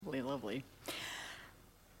lovely.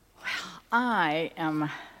 Well,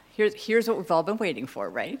 here's what we've all been waiting for,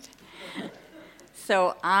 right?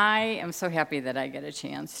 So I am so happy that I get a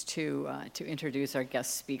chance to introduce our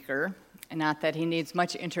guest speaker. And not that he needs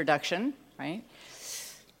much introduction, right?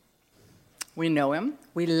 We know him.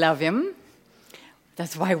 We love him.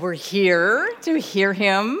 That's why we're here, to hear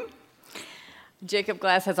him. Jacob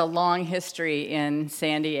Glass has a long history in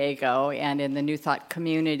San Diego and in the New Thought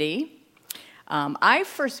community. I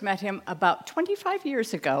first met him about 25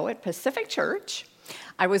 years ago at Pacific Church.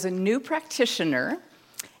 I was a new practitioner,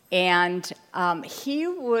 and he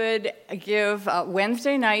would give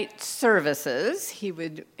Wednesday night services. He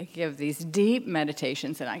would give these deep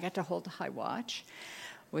meditations, and I got to hold the high watch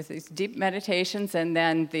with these deep meditations and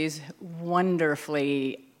then these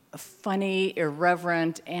wonderfully funny,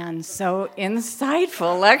 irreverent, and so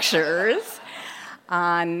insightful lectures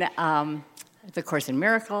on the Course in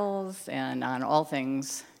Miracles and on all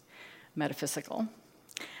things metaphysical.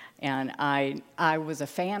 And I was a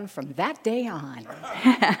fan from that day on.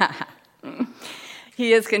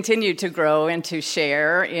 He has continued to grow and to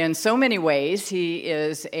share in so many ways. He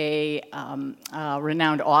is a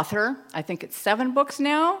renowned author. I think it's 7 books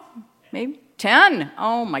now, maybe 10.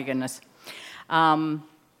 Oh, my goodness.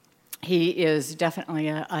 He is definitely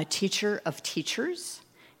a teacher of teachers.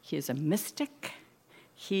 He is a mystic.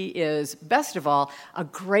 He is, best of all, a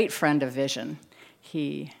great friend of Vision.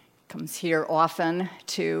 He comes here often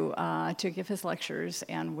to give his lectures,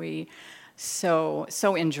 and we so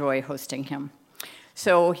enjoy hosting him.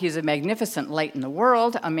 So he's a magnificent light in the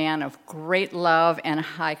world, a man of great love and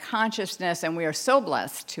high consciousness, and we are so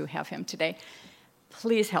blessed to have him today.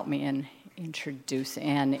 Please help me in introduce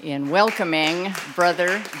and in welcoming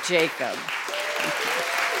Brother Jacob.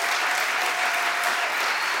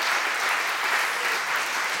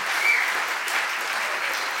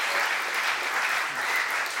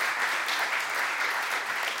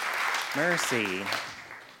 Mercy.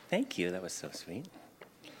 Thank you. That was so sweet.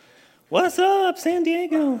 What's up, San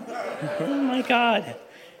Diego? Oh, my God.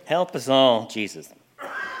 Help us all, Jesus.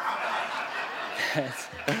 I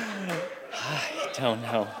don't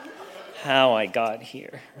know how I got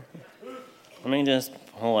here. Let me just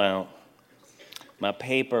pull out my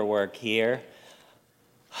paperwork here.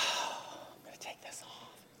 I'm going to take this off.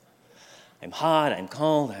 I'm hot, I'm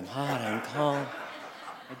cold, I'm hot, I'm cold.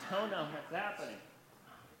 I don't know what's happening.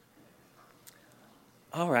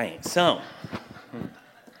 All right, so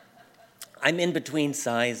I'm in between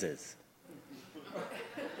sizes.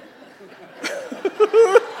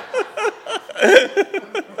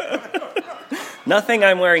 Nothing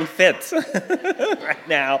I'm wearing fits right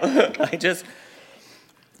now. I just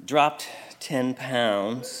dropped 10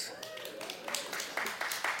 pounds,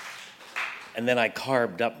 and then I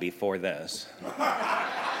carved up before this, because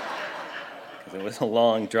it was a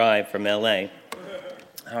long drive from LA.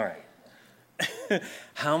 All right.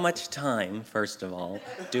 How much time, first of all,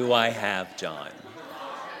 do I have, John?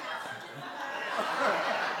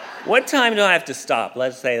 What time do I have to stop?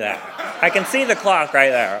 Let's say that. I can see the clock right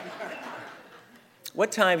there.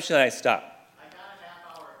 What time should I stop? I got a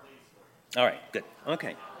half hour at least. All right, good.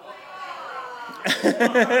 Okay.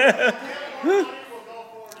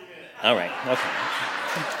 All right, okay.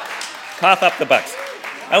 Cough up the bucks.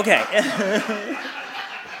 Okay.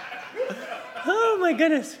 Oh, my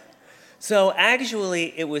goodness. So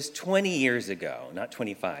actually, it was 20 years ago, not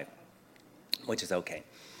 25, which is okay.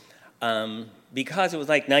 Because it was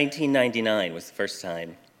like 1999 was the first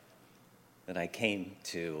time that I came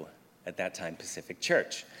to, at that time, Pacific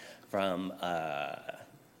Church from, I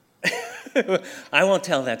won't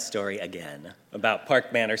tell that story again, about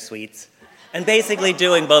Park Manor Suites, and basically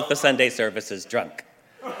doing both the Sunday services drunk.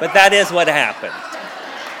 But that is what happened.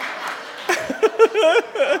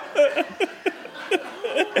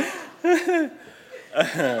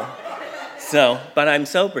 But I'm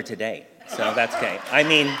sober today, so that's okay. I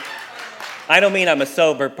mean, I don't mean I'm a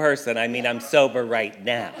sober person, I mean I'm sober right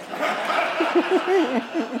now.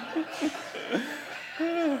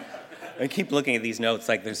 I keep looking at these notes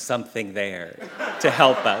like there's something there to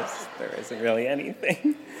help us. There isn't really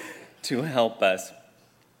anything to help us.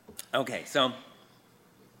 Okay, so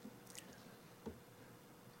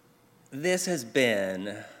this has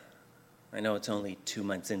been, I know it's only 2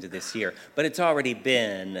 months into this year, but it's already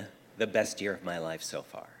been the best year of my life so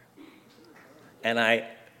far. And I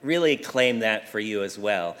really claim that for you as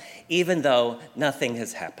well, even though nothing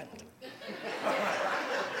has happened.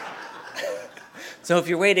 So if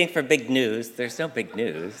you're waiting for big news, there's no big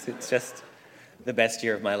news. It's just the best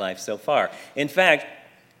year of my life so far. In fact,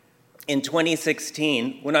 in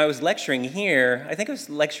 2016, when I was lecturing here, I think I was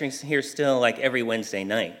lecturing here still like every Wednesday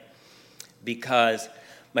night, because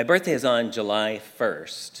My birthday is on July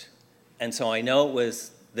 1st, and so I know it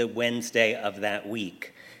was the Wednesday of that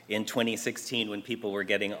week in 2016 when people were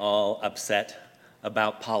getting all upset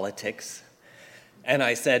about politics. And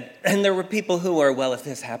I said, and there were people who were, well, if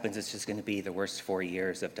this happens, it's just going to be the worst 4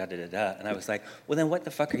 years of da-da-da-da. And I was like, well, then what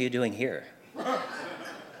the fuck are you doing here?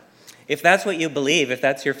 If that's what you believe, if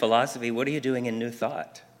that's your philosophy, what are you doing in New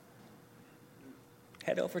Thought?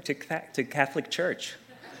 Head over to Catholic Church.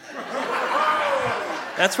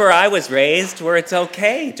 That's where I was raised, where it's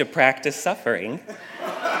okay to practice suffering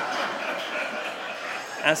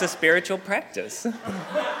as a spiritual practice.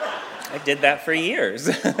 I did that for years.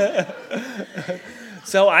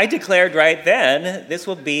 So I declared right then, this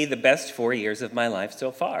will be the best 4 years of my life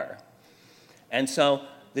so far. And so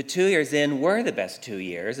the 2 years in were the best 2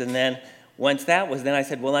 years. And then once that was, then I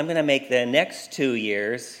said, well, I'm going to make the next 2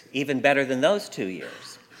 years even better than those 2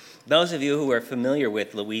 years. Those of you who are familiar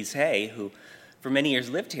with Louise Hay, who for many years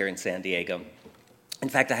lived here in San Diego. In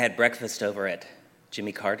fact, I had breakfast over at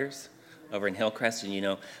Jimmy Carter's over in Hillcrest, and you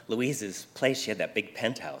know, Louise's place, she had that big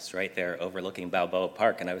penthouse right there overlooking Balboa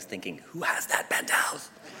Park, and I was thinking, who has that penthouse?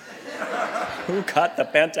 Who got the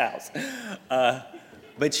penthouse?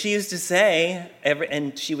 But she used to say,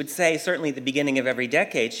 and she would say, certainly at the beginning of every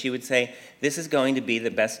decade, she would say, this is going to be the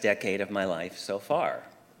best decade of my life so far.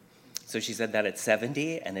 So she said that at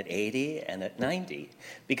 70, and at 80, and at 90,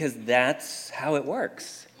 because that's how it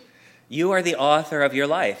works. You are the author of your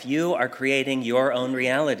life. You are creating your own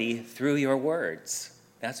reality through your words.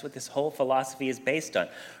 That's what this whole philosophy is based on.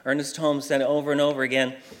 Ernest Holmes said over and over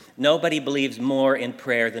again, nobody believes more in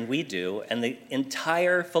prayer than we do, and the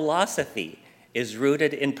entire philosophy is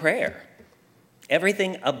rooted in prayer.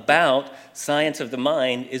 Everything about science of the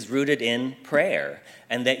mind is rooted in prayer,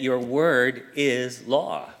 and that your word is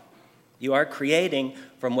law. You are creating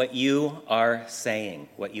from what you are saying,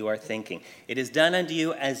 what you are thinking. It is done unto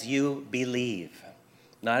you as you believe,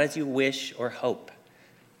 not as you wish or hope.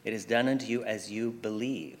 It is done unto you as you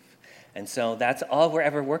believe. And so that's all we're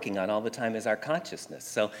ever working on all the time is our consciousness.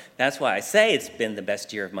 So that's why I say it's been the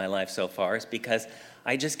best year of my life so far, is because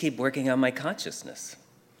I just keep working on my consciousness.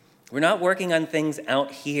 We're not working on things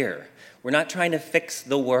out here. We're not trying to fix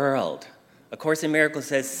the world. A Course in Miracles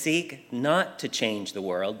says, seek not to change the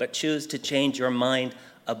world, but choose to change your mind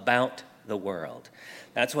about the world.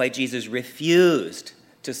 That's why Jesus refused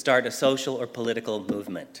to start a social or political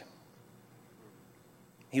movement.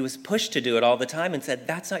 He was pushed to do it all the time and said,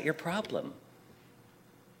 that's not your problem.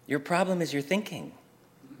 Your problem is your thinking.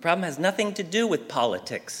 The problem has nothing to do with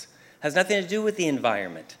politics, has nothing to do with the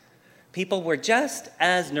environment. People were just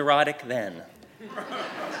as neurotic then.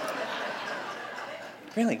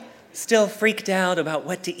 Really. Still freaked out about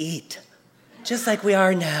what to eat, just like we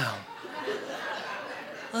are now.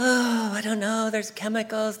 Oh, I don't know, there's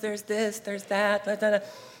chemicals, there's this, there's that. Blah, blah, blah.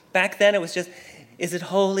 Back then it was just, is it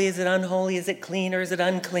holy, is it unholy, is it clean, or is it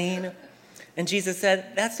unclean? And Jesus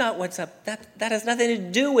said, that's not what's up, that has nothing to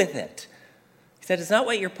do with it. He said, it's not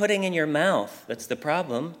what you're putting in your mouth that's the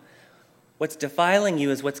problem. What's defiling you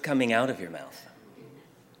is what's coming out of your mouth.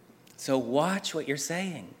 So watch what you're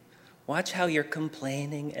saying. Watch how you're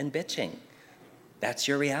complaining and bitching. That's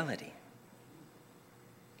your reality.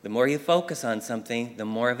 The more you focus on something, the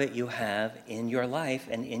more of it you have in your life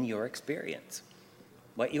and in your experience.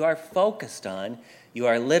 What you are focused on, you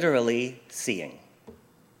are literally seeing.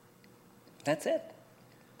 That's it.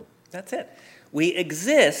 That's it. We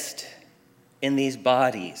exist in these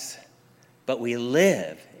bodies, but we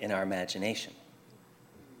live in our imagination.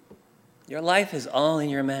 Your life is all in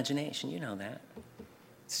your imagination. You know that.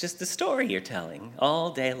 It's just the story you're telling all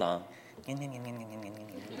day long.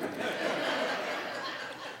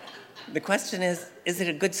 The question is it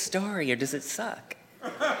a good story or does it suck?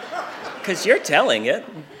 Because you're telling it.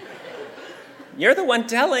 You're the one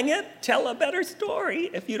telling it. Tell a better story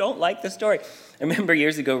if you don't like the story. I remember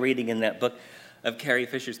years ago reading in that book of Carrie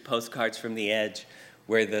Fisher's Postcards from the Edge,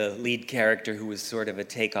 where the lead character, who was sort of a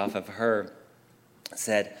takeoff of her,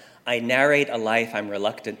 said, I narrate a life I'm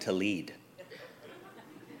reluctant to lead.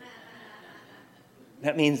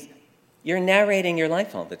 That means you're narrating your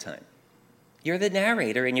life all the time. You're the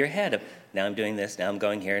narrator in your head of, now I'm doing this, now I'm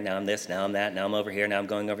going here, now I'm this, now I'm that, now I'm over here, now I'm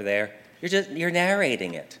going over there. You're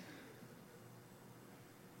narrating it.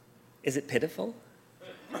 Is it pitiful?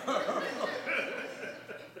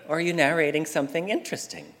 Or are you narrating something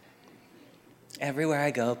interesting? Everywhere I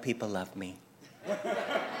go, people love me.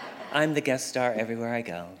 I'm the guest star everywhere I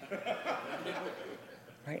go.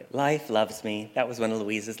 Right? Life loves me. That was one of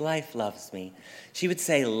Louise's, life loves me. She would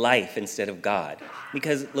say life instead of God,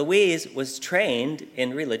 because Louise was trained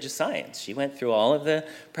in religious science. She went through all of the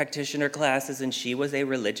practitioner classes, and she was a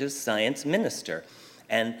religious science minister.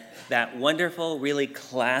 And that wonderful, really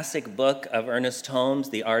classic book of Ernest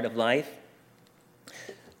Holmes, The Art of Life,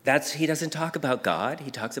 he doesn't talk about God,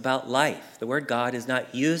 he talks about life. The word God is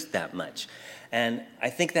not used that much. And I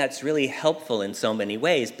think that's really helpful in so many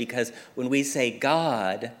ways, because when we say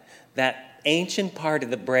God, that ancient part of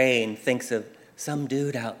the brain thinks of some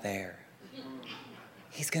dude out there.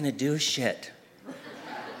 He's going to do shit.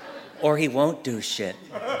 Or he won't do shit.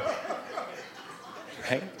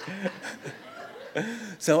 Right?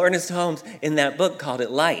 So Ernest Holmes, in that book, called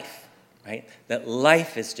it life, right? That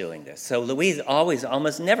life is doing this. So Louise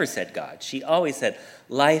almost never said God. She always said,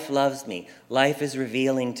 life loves me. Life is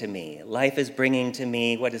revealing to me. Life is bringing to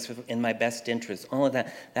me what is in my best interest. All of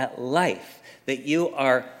that. That life, that you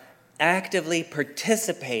are actively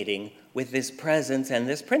participating with this presence and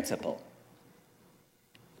this principle.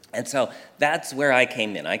 And so that's where I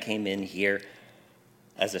came in. I came in here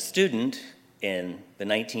as a student in the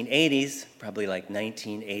 1980s, probably like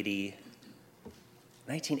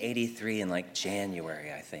 1983 in like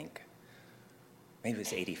January, I think. Maybe it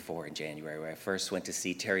was 84 in January, where I first went to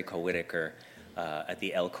see Terry Cole Whitaker at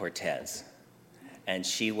the El Cortez. And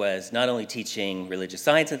she was not only teaching religious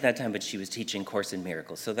science at that time, but she was teaching Course in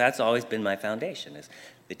Miracles. So that's always been my foundation, is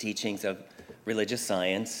the teachings of religious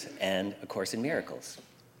science and A Course in Miracles.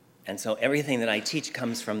 And so everything that I teach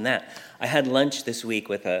comes from that. I had lunch this week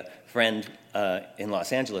with a friend in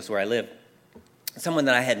Los Angeles, where I live, someone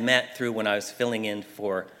that I had met through when I was filling in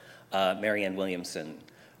for Marianne Williamson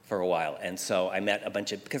for a while. And so I met a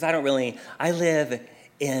bunch of, because I live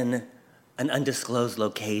in an undisclosed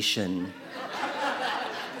location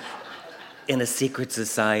in a secret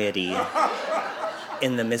society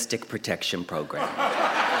in the Mystic Protection Program.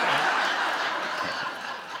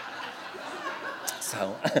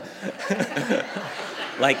 So,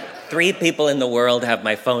 like 3 people in the world have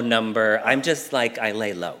my phone number. I'm just like, I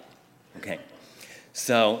lay low, okay?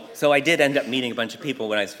 So I did end up meeting a bunch of people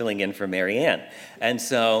when I was filling in for Marianne. And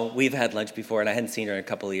so we've had lunch before, and I hadn't seen her in a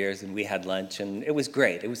couple of years, and we had lunch, and it was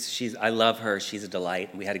great. I love her, she's a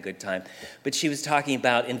delight, and we had a good time. But she was talking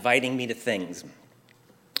about inviting me to things,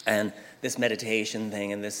 and this meditation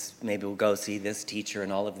thing, and this, maybe we'll go see this teacher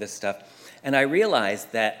and all of this stuff. And I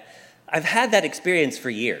realized that I've had that experience for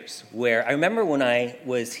years, where I remember when I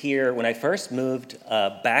was here, when I first moved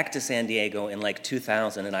back to San Diego in like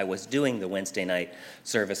 2000, and I was doing the Wednesday night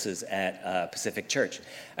services at Pacific Church.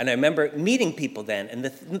 And I remember meeting people then, and the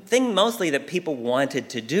thing mostly that people wanted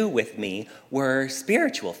to do with me were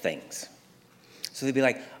spiritual things. So they'd be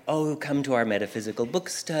like, oh, come to our metaphysical book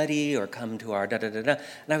study, or come to our da-da-da-da.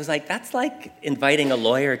 And I was like, that's like inviting a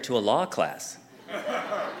lawyer to a law class.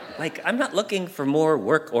 Like, I'm not looking for more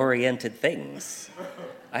work-oriented things.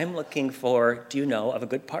 I'm looking for, do you know of a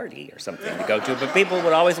good party or something to go to? But people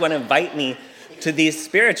would always want to invite me to these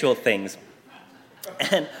spiritual things.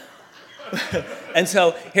 And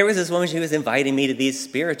so here was this woman, she was inviting me to these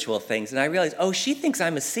spiritual things. And I realized, oh, she thinks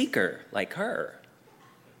I'm a seeker like her.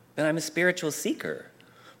 That I'm a spiritual seeker.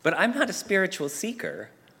 But I'm not a spiritual seeker.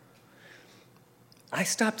 I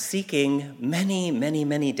stopped seeking many, many,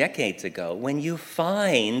 many decades ago. When you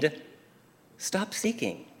find, stop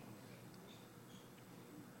seeking.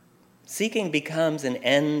 Seeking becomes an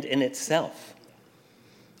end in itself.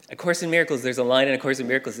 A Course in Miracles, there's a line in A Course in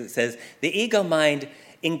Miracles that says, the ego mind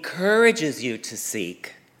encourages you to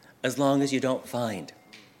seek as long as you don't find.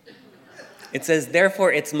 It says,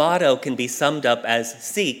 therefore, its motto can be summed up as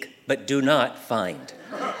seek, but do not find.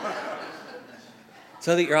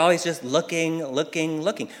 So that you're always just looking.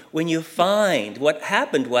 When you find, what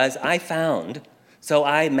happened was I found, so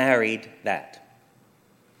I married that.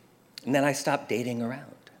 And then I stopped dating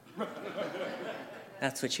around.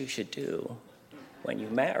 That's what you should do when you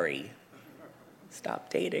marry. Stop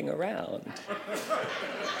dating around.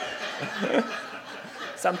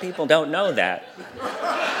 Some people don't know that.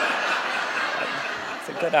 It's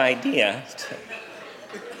a good idea.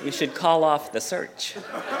 You should call off the search.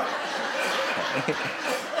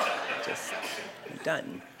 Just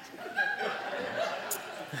done.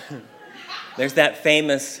 There's that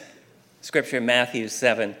famous scripture in Matthew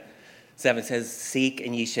 7 says, seek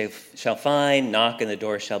and ye shall find, knock and the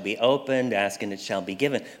door shall be opened, ask and it shall be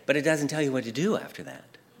given. But it doesn't tell you what to do after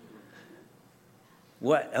that.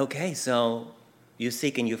 What? Okay, so you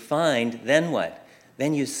seek and you find, then what?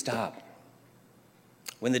 Then you stop.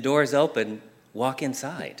 When the door is open, walk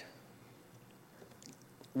inside.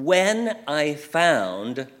 When I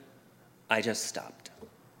found, I just stopped.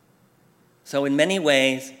 So in many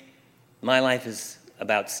ways, my life is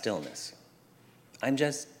about stillness. I'm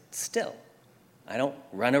just still. I don't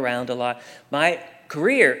run around a lot. My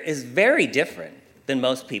career is very different than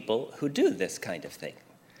most people who do this kind of thing.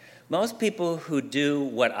 Most people who do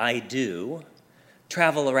what I do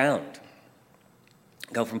travel around,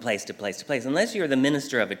 go from place to place to place. Unless you're the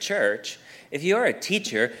minister of a church, if you're a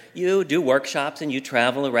teacher, you do workshops and you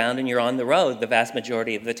travel around and you're on the road the vast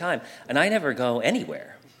majority of the time. And I never go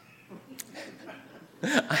anywhere.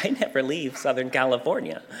 I never leave Southern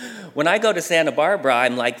California. When I go to Santa Barbara,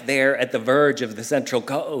 I'm like there at the verge of the Central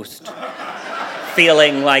Coast,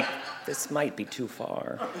 feeling like this might be too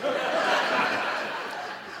far.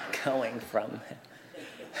 Going from...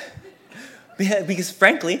 Because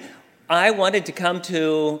frankly, I wanted to come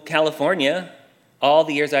to California all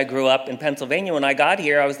the years I grew up in Pennsylvania. When I got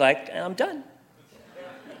here, I was like, I'm done.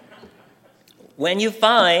 When you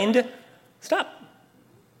find, stop.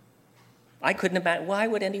 I couldn't imagine, why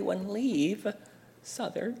would anyone leave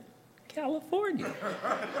Southern California?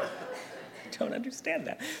 I don't understand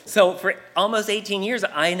that. So for almost 18 years,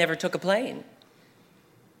 I never took a plane.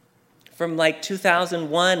 From like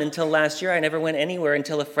 2001 until last year, I never went anywhere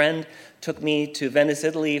until a friend took me to Venice,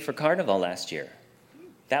 Italy for Carnival last year.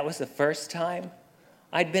 That was the first time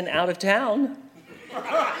I'd been out of town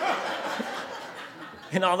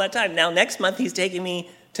in all that time. Now, next month, he's taking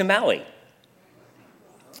me to Maui.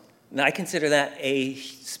 Now, I consider that a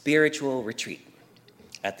spiritual retreat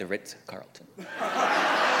at the Ritz-Carlton.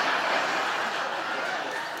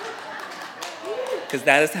 Because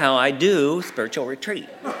that is how I do spiritual retreat.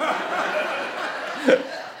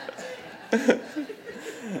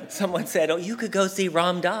 Someone said, oh, you could go see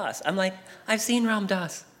Ram Dass. I'm like, I've seen Ram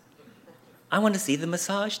Dass. I want to see the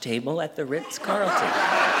massage table at the Ritz-Carlton.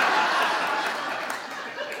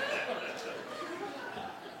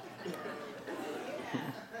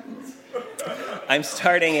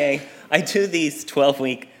 I do these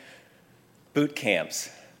 12-week boot camps,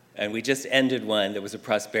 and we just ended one that was a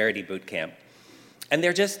prosperity boot camp. And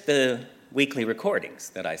they're just the weekly recordings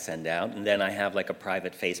that I send out, and then I have like a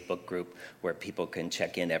private Facebook group where people can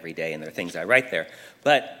check in every day, and there are things I write there.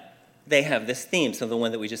 But they have this theme, so the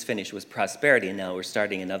one that we just finished was prosperity, and now we're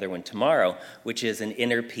starting another one tomorrow, which is an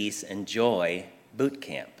inner peace and joy boot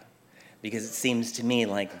camp. Because it seems to me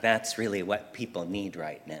like that's really what people need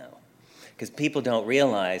right now. Because people don't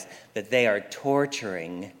realize that they are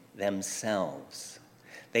torturing themselves.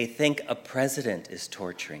 They think a president is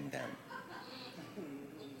torturing them.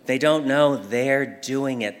 They don't know they're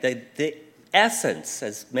doing it. The essence,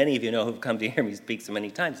 as many of you know who've come to hear me speak so many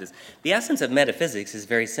times, is the essence of metaphysics is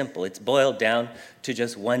very simple. It's boiled down to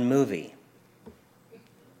just one movie.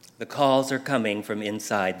 The calls are coming from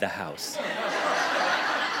inside the house.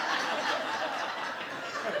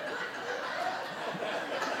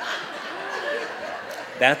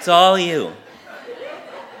 That's all you.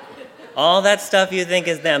 All that stuff you think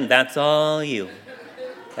is them, that's all you.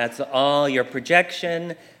 That's all your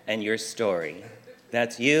projection and your story.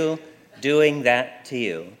 That's you doing that to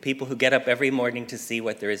you. People who get up every morning to see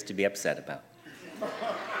what there is to be upset about.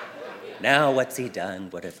 Now, what's he done?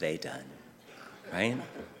 What have they done? Right?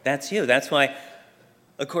 That's you. That's why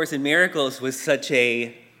A Course in Miracles was such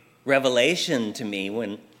a revelation to me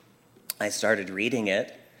when I started reading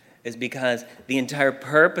it, is because the entire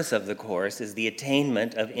purpose of the Course is the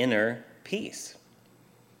attainment of inner peace.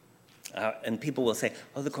 And people will say,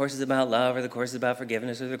 oh, the Course is about love, or the Course is about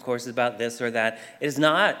forgiveness, or the Course is about this or that. It is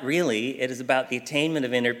not really. It is about the attainment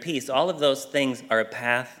of inner peace. All of those things are a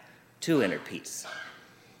path to inner peace.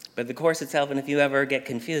 But the Course itself, and if you ever get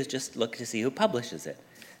confused, just look to see who publishes it.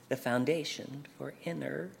 The Foundation for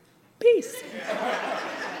Inner Peace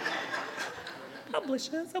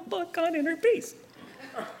publishes a book on inner peace.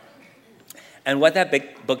 And what that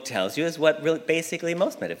big book tells you is what really basically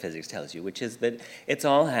most metaphysics tells you, which is that it's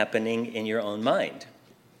all happening in your own mind.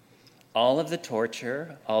 All of the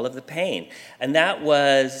torture, all of the pain. And that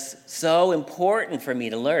was so important for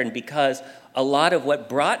me to learn, because a lot of what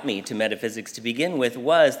brought me to metaphysics to begin with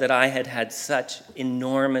was that I had had such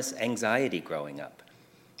enormous anxiety growing up.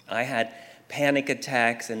 I had panic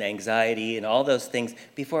attacks and anxiety and all those things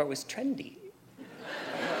before it was trendy.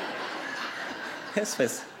 This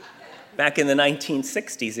was back in the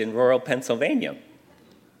 1960s in rural Pennsylvania.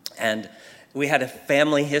 And we had a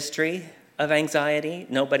family history of anxiety.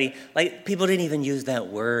 People didn't even use that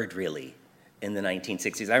word really in the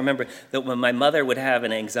 1960s. I remember that when my mother would have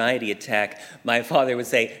an anxiety attack, my father would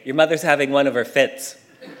say, your mother's having one of her fits.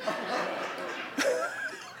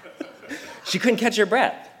 She couldn't catch her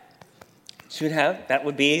breath. That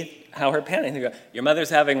would be how her panic would go, your mother's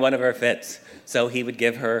having one of her fits. So he would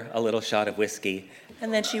give her a little shot of whiskey,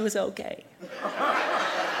 and then she was okay.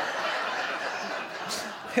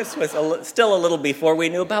 This was still a little before we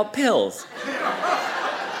knew about pills.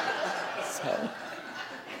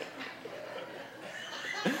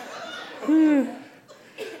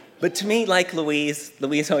 But to me, like Louise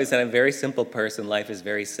always said, I'm a very simple person. Life is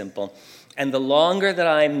very simple. And the longer that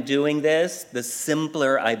I'm doing this, the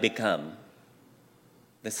simpler I become.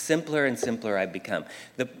 The simpler and simpler I become.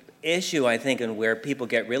 The issue, I think, and where people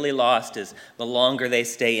get really lost is the longer they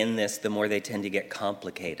stay in this, the more they tend to get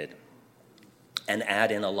complicated and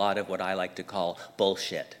add in a lot of what I like to call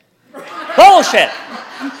bullshit. Bullshit!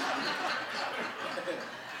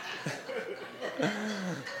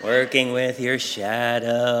 Working with your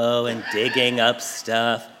shadow and digging up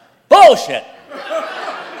stuff. Bullshit!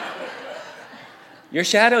 Your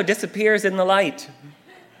shadow disappears in the light.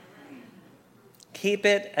 Keep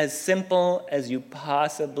it as simple as you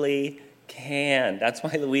possibly can. That's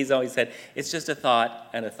why Louise always said, it's just a thought,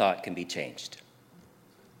 and a thought can be changed.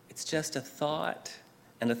 It's just a thought,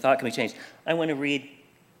 and a thought can be changed. I want to read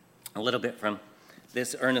a little bit from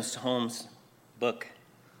this Ernest Holmes book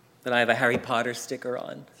that I have a Harry Potter sticker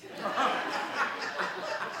on.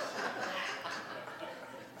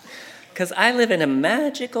 Because I live in a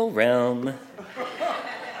magical realm.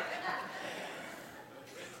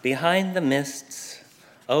 Behind the mists,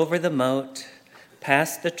 over the moat,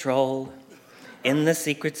 past the troll, in the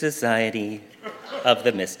secret society of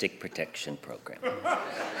the Mystic Protection Program.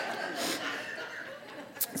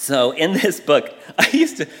 So in this book, I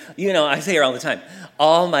used to, I say here all the time,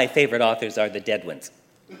 all my favorite authors are the dead ones.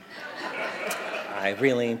 I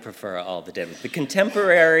really prefer all the dead ones. The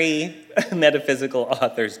contemporary metaphysical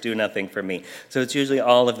authors do nothing for me. So it's usually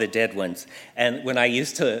all of the dead ones. And when I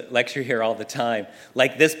used to lecture here all the time,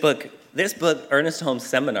 like this book, Ernest Holmes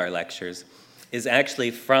Seminar Lectures, is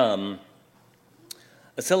actually from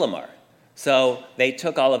Asilomar. So they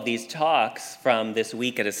took all of these talks from this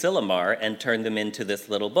week at Asilomar and turned them into this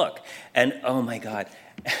little book. And oh my God,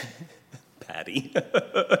 Patty,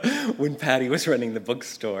 when Patty was running the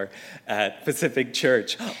bookstore at Pacific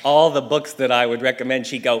Church, all the books that I would recommend,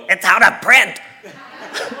 she'd go, "It's out of print!"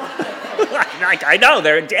 Like, I know,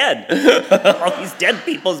 they're dead. All these dead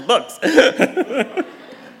people's books.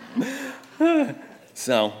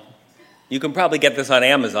 So, you can probably get this on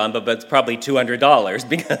Amazon, but it's probably $200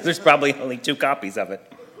 because there's probably only 2 copies of it.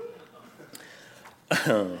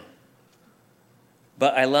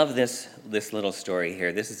 But I love this little story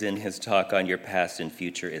here. This is in his talk on Your Past and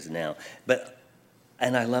Future is Now.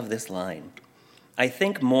 And I love this line. I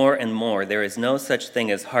think more and more there is no such thing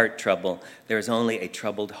as heart trouble. There is only a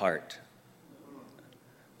troubled heart.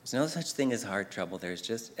 There's no such thing as heart trouble. There's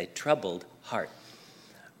just a troubled heart.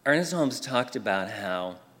 Ernest Holmes talked about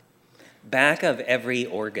how back of every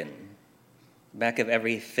organ, back of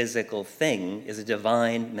every physical thing is a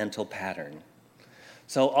divine mental pattern.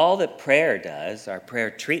 So all that prayer does, our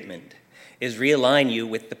prayer treatment, is realign you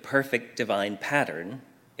with the perfect divine pattern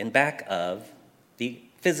in back of the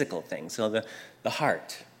physical thing, so the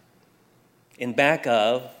heart. In back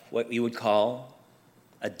of what you would call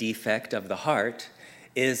a defect of the heart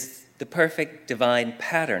is the perfect divine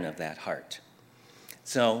pattern of that heart.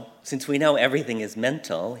 So since we know everything is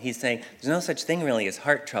mental, he's saying there's no such thing really as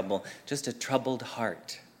heart trouble, just a troubled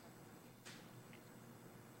heart.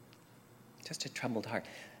 Just a troubled heart.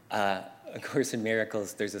 A Course in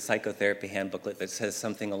Miracles, there's a psychotherapy handbooklet that says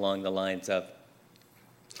something along the lines of,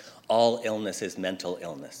 all illness is mental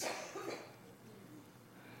illness.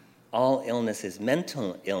 All illness is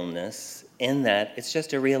mental illness in that it's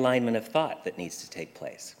just a realignment of thought that needs to take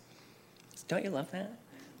place. Don't you love that?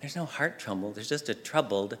 There's no heart trouble, there's just a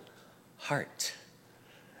troubled heart.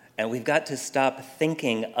 And we've got to stop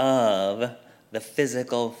thinking of the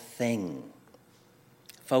physical thing,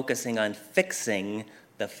 focusing on fixing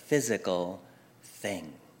the physical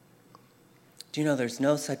thing. Do you know there's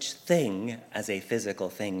no such thing as a physical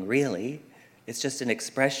thing, really? It's just an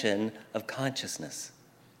expression of consciousness.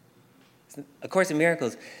 A Course in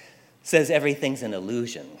Miracles says everything's an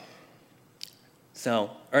illusion. So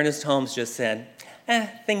Ernest Holmes just said,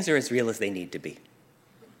 things are as real as they need to be.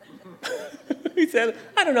 He said,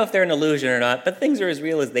 I don't know if they're an illusion or not, but things are as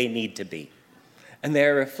real as they need to be. And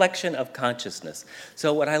they're a reflection of consciousness.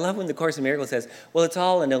 So what I love when the Course in Miracles says, well, it's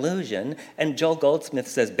all an illusion, and Joel Goldsmith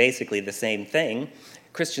says basically the same thing.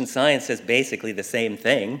 Christian Science says basically the same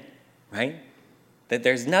thing, right? That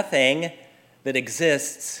there's nothing that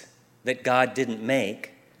exists that God didn't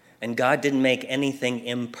make, and God didn't make anything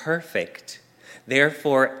imperfect.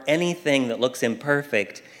 Therefore, anything that looks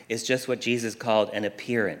imperfect is just what Jesus called an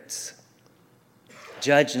appearance.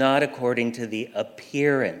 Judge not according to the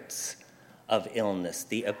appearance of illness,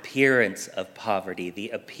 the appearance of poverty, the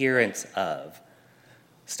appearance of.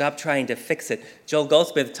 Stop trying to fix it. Joel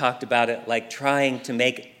Goldsmith talked about it like trying to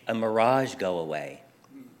make a mirage go away.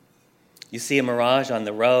 You see a mirage on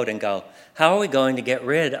the road and go, how are we going to get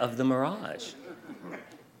rid of the mirage?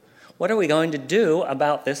 what are we going to do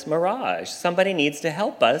about this mirage? Somebody needs to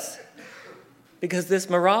help us because this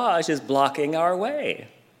mirage is blocking our way.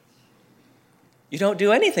 You don't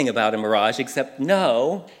do anything about a mirage except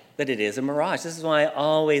know that it is a mirage. This is why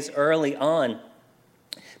always early on,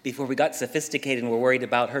 before we got sophisticated and were worried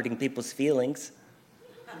about hurting people's feelings,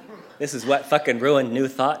 this is what fucking ruined New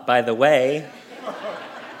Thought, by the way.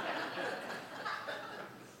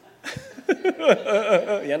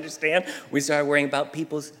 You understand? We started worrying about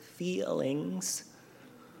people's feelings.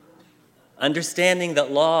 Understanding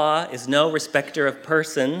that law is no respecter of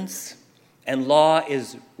persons, and law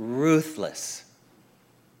is ruthless.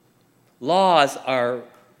 Laws are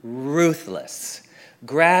ruthless.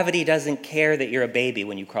 Gravity doesn't care that you're a baby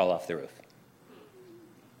when you crawl off the roof.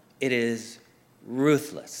 It is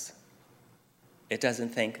ruthless. It doesn't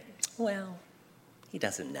think, well, he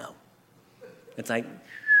doesn't know. It's like,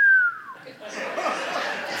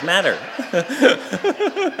 doesn't matter.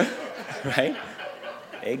 Right?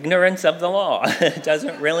 Ignorance of the law. It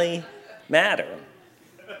doesn't really matter.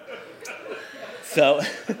 So,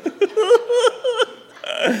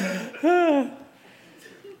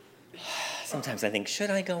 sometimes I think,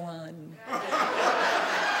 should I go on?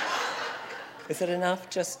 Is it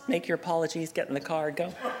enough? Just make your apologies, get in the car,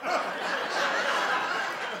 go.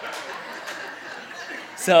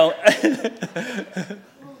 So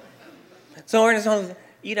Ernest Holmes,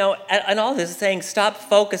 and all this is saying, stop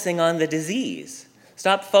focusing on the disease.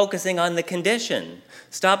 Stop focusing on the condition.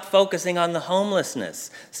 Stop focusing on the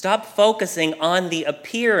homelessness. Stop focusing on the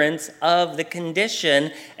appearance of the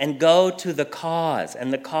condition and go to the cause.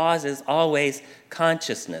 And the cause is always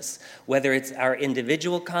consciousness, whether it's our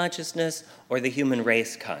individual consciousness or the human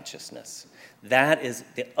race consciousness. That is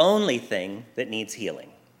the only thing that needs healing.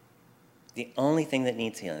 The only thing that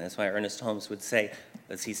needs healing. That's why Ernest Holmes would say,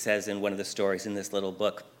 as he says in one of the stories in this little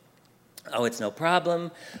book, oh, it's no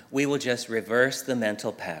problem. We will just reverse the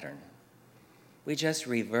mental pattern. We just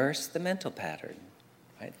reverse the mental pattern.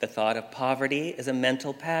 Right? The thought of poverty is a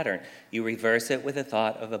mental pattern. You reverse it with a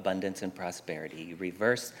thought of abundance and prosperity. You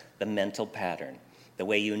reverse the mental pattern. The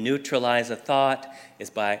way you neutralize a thought is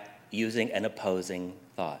by using an opposing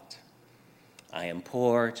thought. I am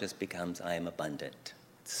poor just becomes I am abundant.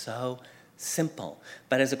 It's so simple.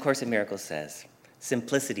 But as A Course in Miracles says,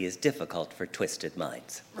 simplicity is difficult for twisted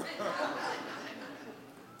minds.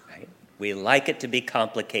 Right? We like it to be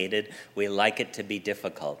complicated. We like it to be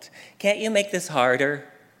difficult. Can't you make this harder?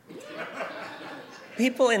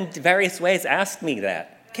 People in various ways ask me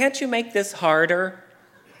that. Can't you make this harder?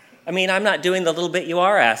 I mean, I'm not doing the little bit you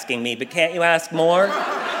are asking me, but can't you ask more?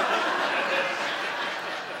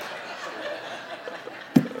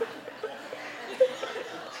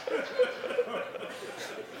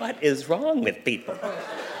 What is wrong with people?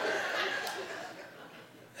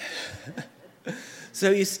 So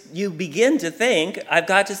you begin to think, I've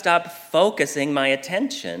got to stop focusing my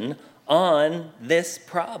attention on this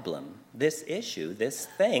problem, this issue, this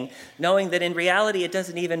thing, knowing that in reality it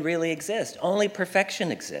doesn't even really exist. Only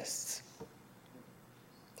perfection exists.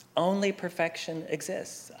 Only perfection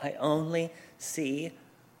exists. I only see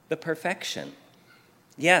the perfection.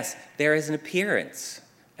 Yes, there is an appearance,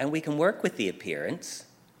 and we can work with the appearance.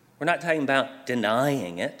 We're not talking about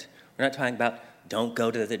denying it. We're not talking about don't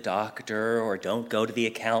go to the doctor or don't go to the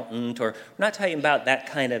accountant, or we're not talking about that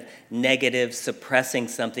kind of negative suppressing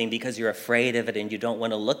something because you're afraid of it and you don't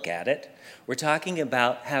want to look at it. We're talking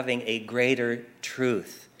about having a greater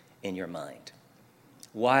truth in your mind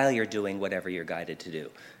while you're doing whatever you're guided to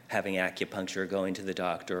do. Having acupuncture, going to the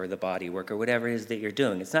doctor or the body work or whatever it is that you're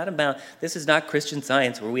doing. It's not about, this is not Christian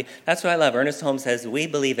Science where that's what I love. Ernest Holmes says, we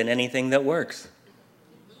believe in anything that works.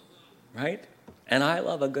 Right? And I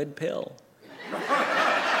love a good pill.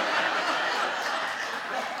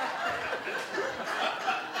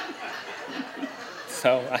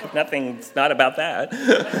 So it's not about that.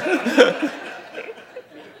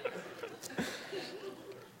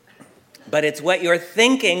 But it's what you're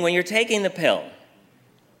thinking when you're taking the pill.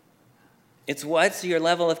 It's what's your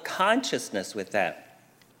level of consciousness with that.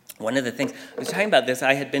 One of the things, I was talking about this,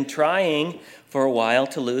 I had been trying for a while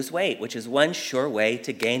to lose weight, which is one sure way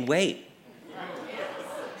to gain weight.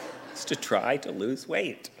 It's to try to lose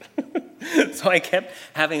weight. So I kept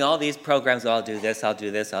having all these programs, I'll do this,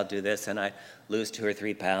 and I lose 2 or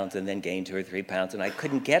 3 pounds and then gain 2 or 3 pounds, and I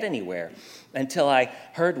couldn't get anywhere until I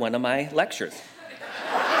heard one of my lectures.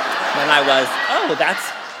 And I was, oh,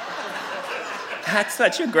 that's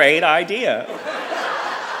such a great idea.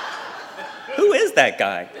 Who is that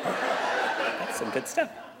guy? That's some good stuff.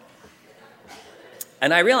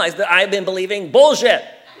 And I realized that I've been believing bullshit.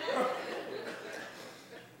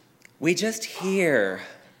 We just hear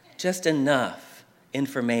just enough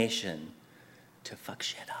information to fuck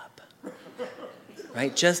shit up.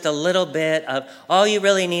 Right? Just a little bit of, all you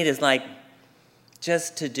really need is like,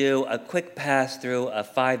 just to do a quick pass through of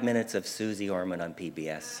 5 minutes of Susie Orman on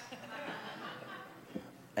PBS.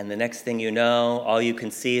 And the next thing you know, all you can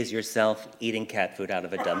see is yourself eating cat food out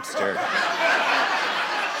of a dumpster.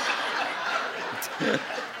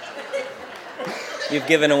 You've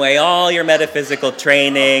given away all your metaphysical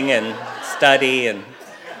training and study, and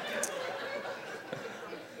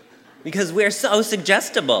because we're so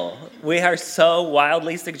suggestible. We are so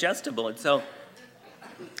wildly suggestible. And so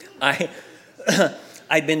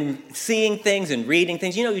I've been seeing things and reading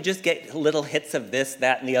things. You know, you just get little hits of this,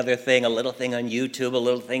 that, and the other thing, a little thing on YouTube, a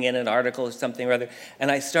little thing in an article or something or other. And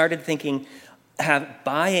I started thinking,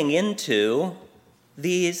 buying into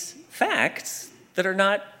these facts that are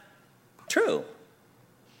not true.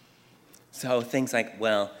 So things like,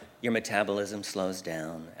 well, your metabolism slows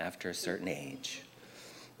down after a certain age.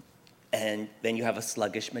 And then you have a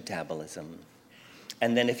sluggish metabolism.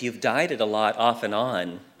 And then if you've dieted a lot off and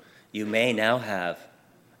on, you may now have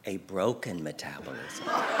a broken metabolism.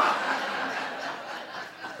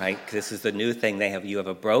 Right? This is the new thing they have. You have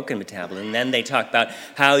a broken metabolism. And then they talk about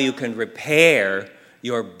how you can repair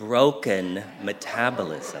your broken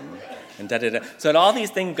metabolism. And da-da-da. So had all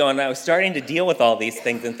these things going, I was starting to deal with all these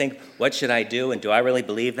things and think, what should I do? And do I really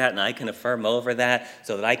believe that? And I can affirm over that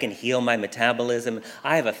so that I can heal my metabolism.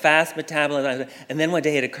 I have a fast metabolism. And then one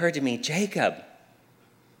day it occurred to me, Jacob,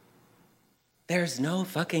 there's no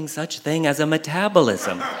fucking such thing as a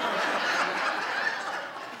metabolism. Do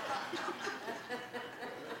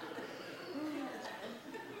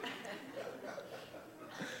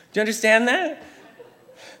you understand that?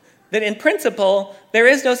 That in principle, there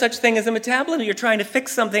is no such thing as a metabolism. You're trying to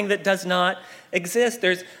fix something that does not exist.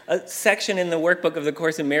 There's a section in the workbook of the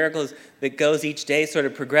Course in Miracles that goes each day sort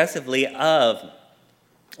of progressively of,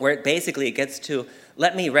 where it basically gets to,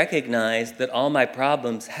 let me recognize that all my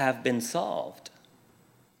problems have been solved.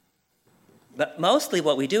 But mostly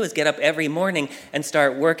what we do is get up every morning and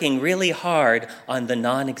start working really hard on the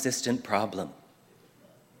non-existent problem.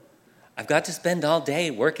 I've got to spend all day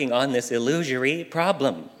working on this illusory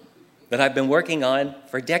problem that I've been working on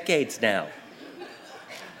for decades now.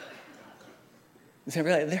 So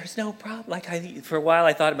really, there's no problem. For a while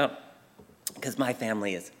I thought about, because my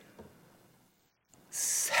family is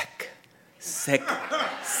sick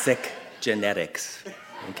genetics,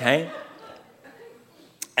 okay?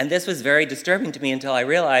 And this was very disturbing to me until I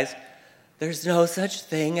realized there's no such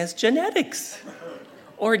thing as genetics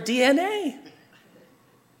or DNA.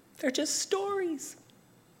 They're just stories.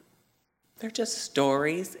 They're just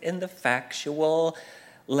stories in the factual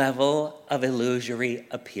level of illusory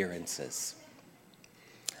appearances.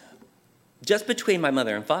 Just between my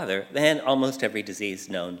mother and father, then almost every disease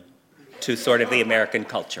known to sort of the American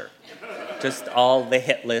culture. Just all the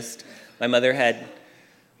hit list. My mother had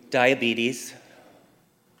diabetes,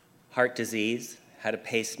 heart disease, had a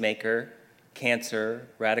pacemaker, cancer,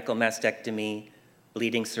 radical mastectomy,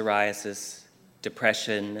 bleeding psoriasis,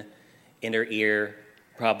 depression, inner ear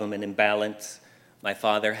problem and imbalance. My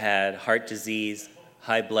father had heart disease,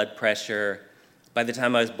 high blood pressure. By the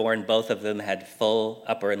time I was born, both of them had full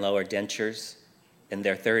upper and lower dentures in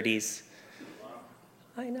their 30s.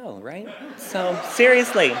 I know, right? So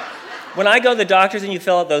seriously, when I go to the doctors and you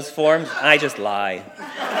fill out those forms, I just lie.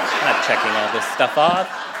 I'm not checking all this stuff off.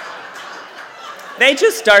 They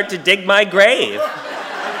just start to dig my grave.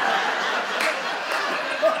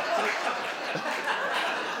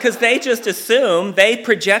 Because they just assume, they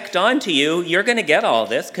project onto you, you're going to get all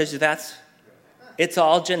this because it's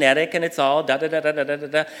all genetic and it's all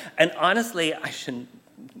da-da-da-da-da-da-da. And honestly,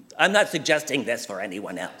 I'm not suggesting this for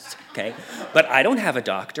anyone else, okay? But I don't have a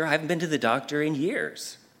doctor. I haven't been to the doctor in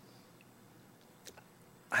years.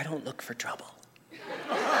 I don't look for trouble.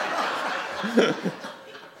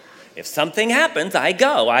 If something happens, I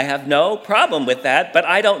go. I have no problem with that, but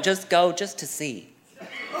I don't just go just to see.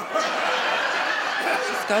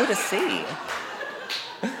 Go to see.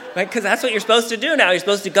 Right? Because that's what you're supposed to do now. You're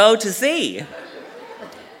supposed to go to see.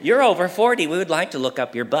 You're over 40. We would like to look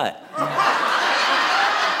up your butt.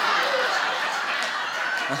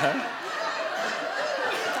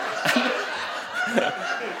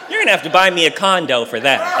 You're going to have to buy me a condo for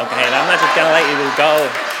that, okay? And I'm not just going to let you go.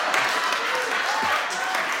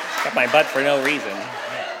 Got my butt for no reason.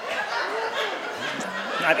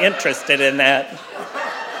 Not interested in that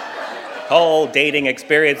whole dating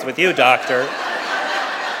experience with you, doctor.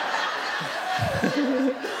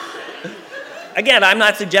 Again, I'm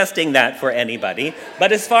not suggesting that for anybody,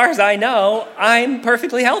 but as far as I know, I'm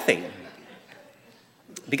perfectly healthy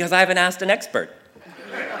because I haven't asked an expert.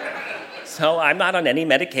 So I'm not on any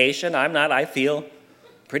medication. I feel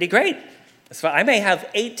pretty great. So I may have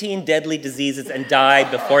 18 deadly diseases and die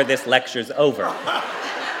before this lecture's over.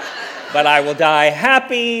 But I will die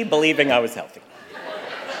happy, believing I was healthy.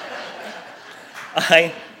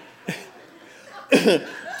 I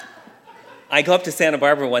go up to Santa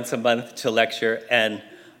Barbara once a month to lecture, and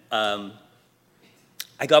I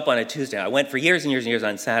go up on a Tuesday. I went for years and years and years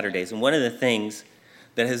on Saturdays, and one of the things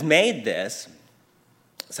that has made this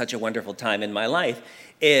such a wonderful time in my life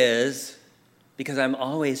is because I'm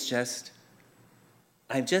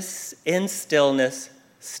just in stillness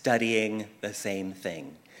studying the same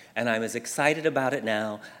thing. And I'm as excited about it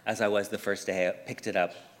now as I was the first day I picked it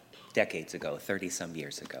up decades ago, 30-some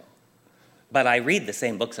years ago. But I read the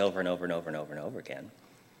same books over and over and over and over and over again.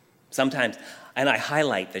 Sometimes, and I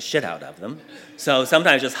highlight the shit out of them. So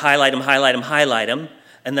sometimes just highlight them,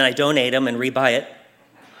 and then I donate them and rebuy it.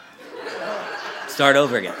 Start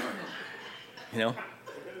over again, you know?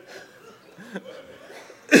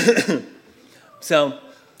 So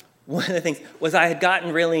one of the things was I had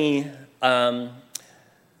gotten really, Santa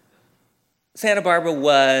Barbara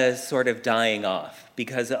was sort of dying off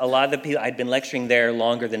because a lot of the people, I'd been lecturing there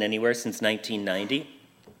longer than anywhere since 1990,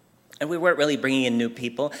 and we weren't really bringing in new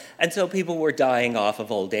people, and so people were dying off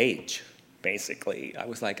of old age, basically. I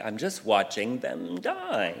was like, I'm just watching them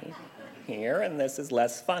die here, and this is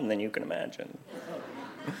less fun than you can imagine.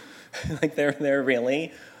 Like they're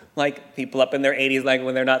really, like people up in their 80s, like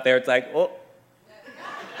when they're not there, it's like, oh.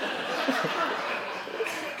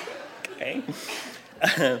 Okay.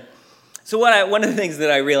 So one of the things that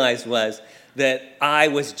I realized was that I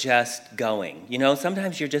was just going. You know,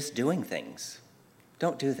 sometimes you're just doing things.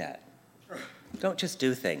 Don't do that. Don't just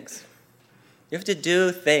do things. You have to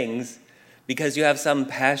do things because you have some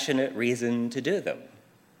passionate reason to do them.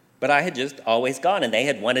 But I had just always gone, and they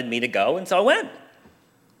had wanted me to go, and so I went.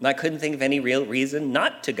 And I couldn't think of any real reason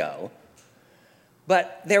not to go.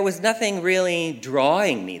 But there was nothing really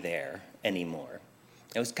drawing me there anymore.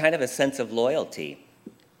 It was kind of a sense of loyalty.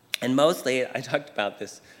 And mostly, I talked about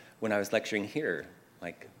this when I was lecturing here,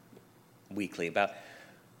 like weekly, about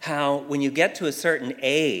how when you get to a certain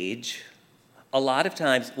age, a lot of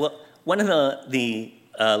times, well, one of the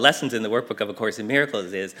lessons in the workbook of A Course in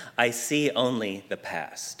Miracles is, I see only the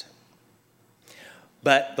past.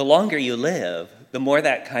 But the longer you live, the more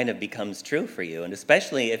that kind of becomes true for you, and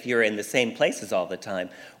especially if you're in the same places all the time,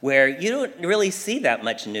 where you don't really see that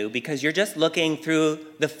much new because you're just looking through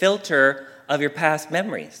the filter of your past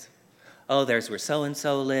memories. Oh, there's where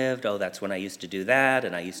so-and-so lived. Oh, that's when I used to do that,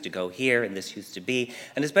 and I used to go here, and this used to be.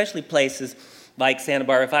 And especially places like Santa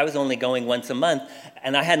Barbara, if I was only going once a month,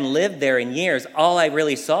 and I hadn't lived there in years, all I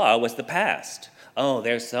really saw was the past. Oh,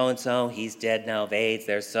 there's so-and-so, he's dead now of AIDS.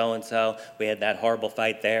 There's so-and-so, we had that horrible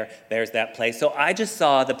fight there. There's that place. So I just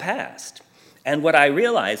saw the past. And what I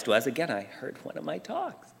realized was, again, I heard one of my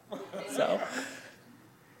talks. So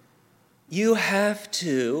you have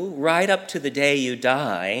to, right up to the day you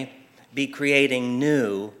die, be creating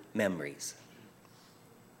new memories.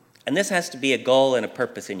 And this has to be a goal and a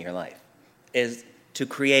purpose in your life, is to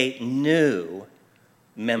create new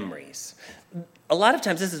memories. A lot of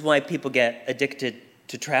times this is why people get addicted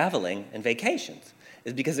to traveling and vacations,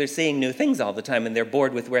 is because they're seeing new things all the time and they're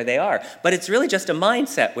bored with where they are. But it's really just a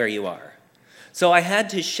mindset where you are. So I had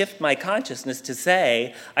to shift my consciousness to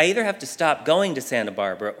say, I either have to stop going to Santa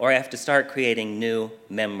Barbara or I have to start creating new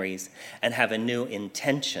memories and have a new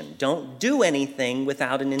intention. Don't do anything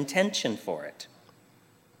without an intention for it.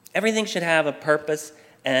 Everything should have a purpose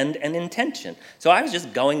and an intention. So I was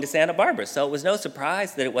just going to Santa Barbara, so it was no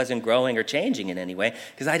surprise that it wasn't growing or changing in any way,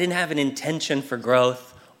 because I didn't have an intention for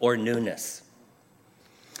growth or newness.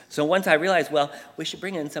 So once I realized, well, we should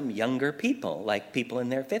bring in some younger people, like people in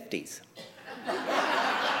their 50s.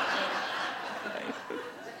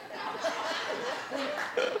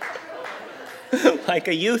 Like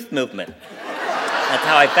a youth movement. That's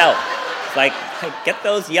how I felt. It's like, get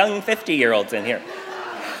those young 50-year-olds in here,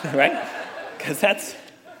 right?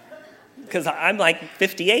 Because I'm like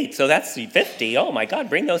 58, so that's 50. Oh my God,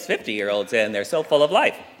 bring those 50-year-olds in. They're so full of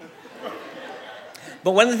life.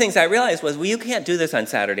 But one of the things I realized was, well, you can't do this on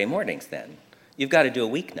Saturday mornings then. You've got to do a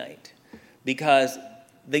weeknight. Because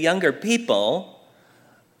the younger people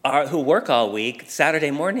who work all week,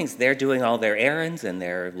 Saturday mornings, they're doing all their errands and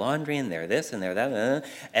their laundry and their this and their that.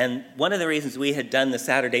 And one of the reasons we had done the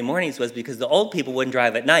Saturday mornings was because the old people wouldn't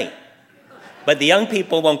drive at night. But the young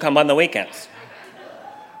people won't come on the weekends.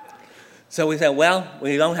 So we said, well,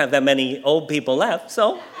 we don't have that many old people left,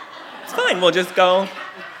 so it's fine. We'll just go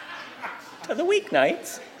to the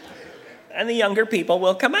weeknights, and the younger people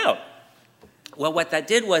will come out. Well, what that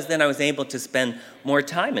did was then I was able to spend more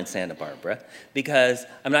time in Santa Barbara because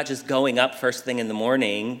I'm not just going up first thing in the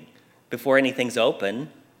morning before anything's open,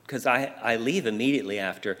 because I leave immediately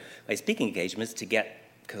after my speaking engagements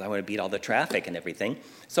because I want to beat all the traffic and everything.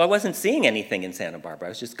 So I wasn't seeing anything in Santa Barbara. I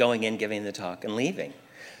was just going in, giving the talk, and leaving.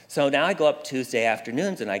 So now I go up Tuesday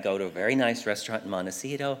afternoons, and I go to a very nice restaurant in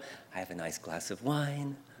Montecito. I have a nice glass of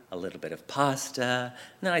wine, a little bit of pasta,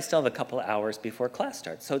 and then I still have a couple of hours before class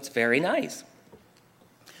starts. So it's very nice.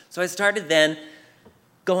 So I started then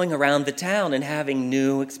going around the town and having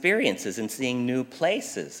new experiences and seeing new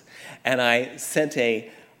places. And I sent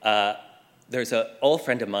there's an old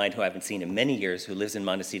friend of mine who I haven't seen in many years who lives in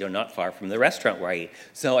Montecito, not far from the restaurant where I eat.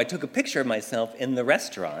 So I took a picture of myself in the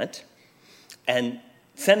restaurant and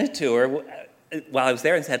sent it to her while I was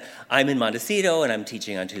there and said, I'm in Montecito and I'm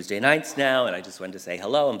teaching on Tuesday nights now and I just wanted to say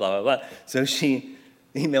hello and blah, blah, blah. So she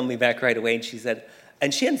emailed me back right away and she said,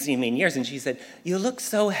 and she hadn't seen me in years, and she said, you look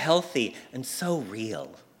so healthy and so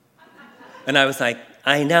real. And I was like,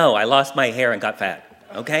 I know, I lost my hair and got fat.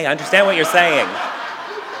 Okay, I understand what you're saying.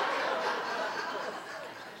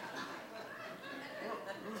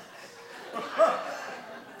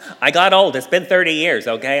 I got old, it's been 30 years,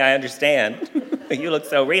 okay, I understand. You look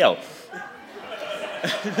so real.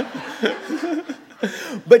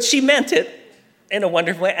 But she meant it in a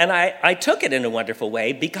wonderful way, and I took it in a wonderful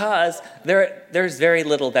way because there's very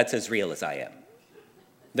little that's as real as I am.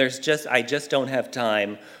 I just don't have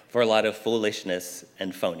time for a lot of foolishness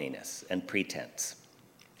and phoniness and pretense.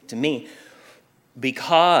 To me,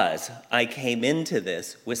 because I came into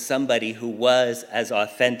this with somebody who was as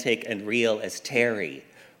authentic and real as Terry,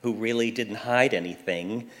 who really didn't hide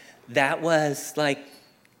anything, that was like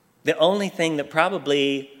the only thing that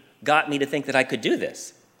probably got me to think that I could do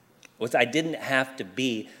this. Was I didn't have to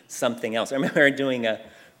be something else. I remember doing a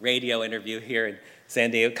radio interview here in San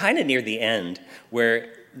Diego, kind of near the end,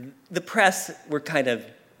 where the press were kind of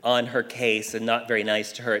on her case and not very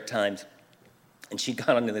nice to her at times. And she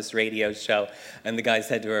got onto this radio show, and the guy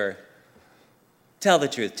said to her, tell the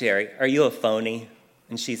truth, Terry, are you a phony?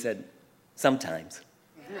 And she said, sometimes.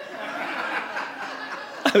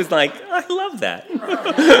 I was like, I love that.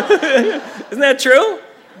 Isn't that true?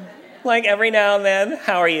 Like every now and then,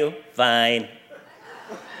 how are you? Fine.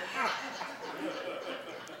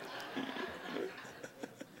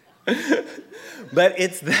 But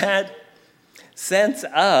it's that sense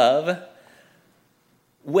of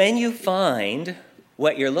when you find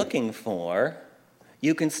what you're looking for,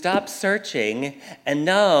 you can stop searching and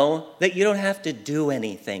know that you don't have to do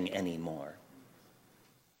anything anymore.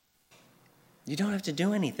 You don't have to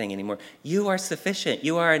do anything anymore. You are sufficient.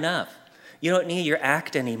 You are enough. You don't need your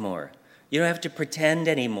act anymore. You don't have to pretend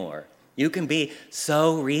anymore. You can be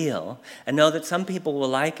so real and know that some people will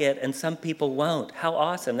like it and some people won't. How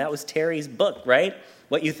awesome. That was Terry's book, right?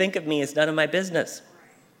 What you think of me is none of my business.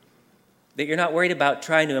 That you're not worried about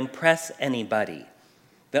trying to impress anybody.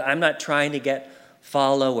 That I'm not trying to get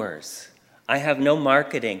followers. I have no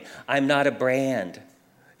marketing. I'm not a brand.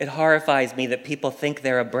 It horrifies me that people think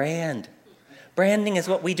they're a brand. Branding is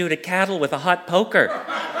what we do to cattle with a hot poker.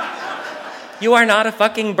 You are not a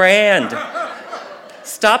fucking brand.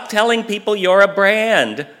 Stop telling people you're a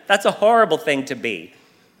brand. That's a horrible thing to be.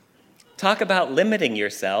 Talk about limiting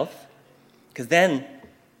yourself, because then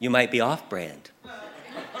you might be off-brand.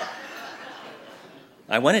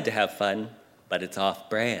 I wanted to have fun, but it's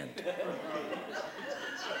off-brand.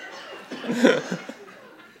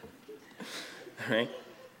 All right?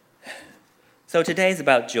 So today's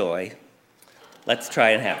about joy. Let's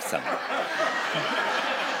try and have some.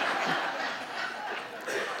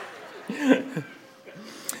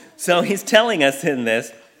 So he's telling us in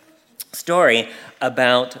this story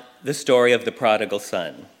about the story of the prodigal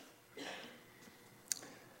son.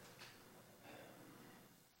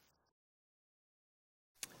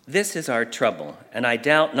 This is our trouble, and I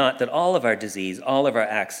doubt not that all of our disease, all of our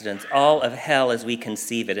accidents, all of hell as we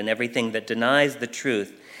conceive it, and everything that denies the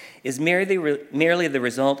truth is merely the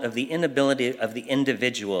result of the inability of the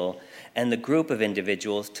individual and the group of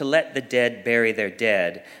individuals to let the dead bury their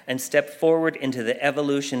dead and step forward into the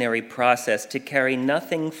evolutionary process to carry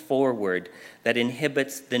nothing forward that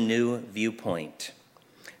inhibits the new viewpoint.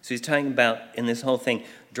 So he's talking about, in this whole thing,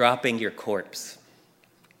 dropping your corpse.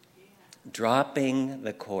 Dropping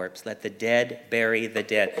the corpse. Let the dead bury the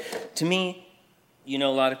dead. To me, a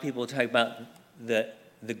lot of people talk about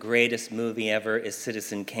the greatest movie ever is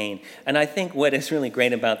Citizen Kane. And I think what is really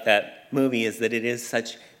great about that movie is that it is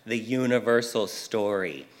such the universal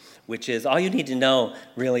story, which is all you need to know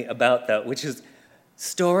really about that, which is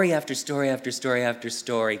story after story after story after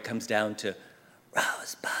story comes down to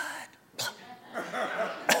Rosebud.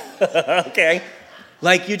 Okay?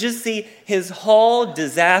 Like you just see his whole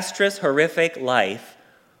disastrous, horrific life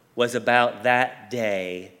was about that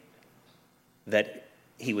day that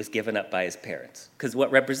he was given up by his parents. Because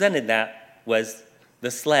what represented that was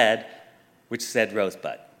the sled which said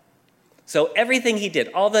Rosebud. So everything he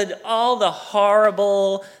did, all the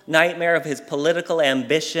horrible nightmare of his political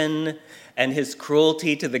ambition and his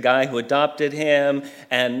cruelty to the guy who adopted him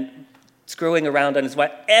and screwing around on his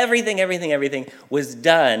wife, everything was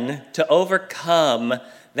done to overcome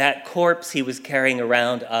that corpse he was carrying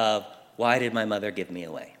around of, why did my mother give me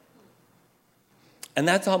away? And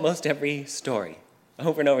that's almost every story,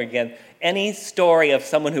 over and over again. Any story of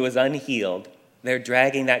someone who is unhealed, they're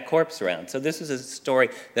dragging that corpse around. So this was a story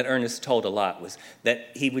that Ernest told a lot, was that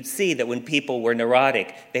he would see that when people were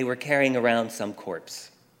neurotic, they were carrying around some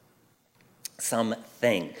corpse,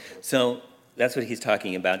 something. So that's what he's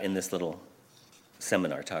talking about in this little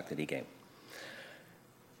seminar talk that he gave.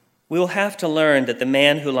 We will have to learn that the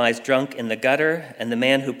man who lies drunk in the gutter and the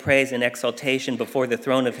man who prays in exaltation before the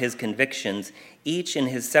throne of his convictions, each in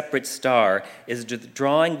his separate star, is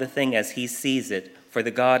drawing the thing as he sees it for the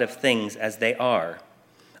God of things as they are.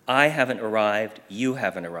 I haven't arrived, you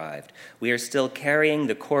haven't arrived. We are still carrying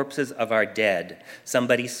the corpses of our dead.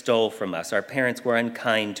 Somebody stole from us. Our parents were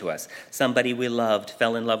unkind to us. Somebody we loved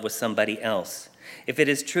fell in love with somebody else. If it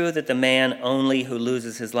is true that the man only who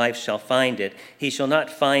loses his life shall find it, he shall not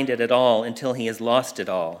find it at all until he has lost it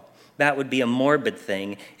all. That would be a morbid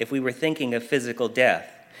thing if we were thinking of physical death.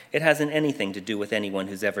 It hasn't anything to do with anyone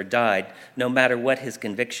who's ever died, no matter what his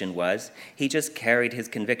conviction was. He just carried his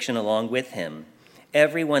conviction along with him.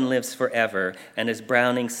 Everyone lives forever, and as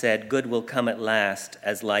Browning said, good will come at last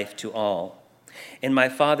as life to all. In my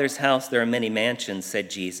Father's house there are many mansions, said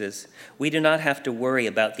Jesus. We do not have to worry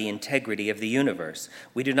about the integrity of the universe.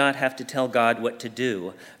 We do not have to tell God what to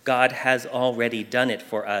do. God has already done it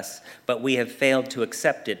for us, but we have failed to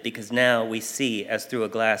accept it because now we see as through a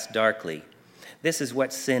glass darkly. This is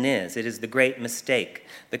what sin is. It is the great mistake,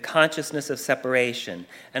 the consciousness of separation,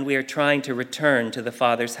 and we are trying to return to the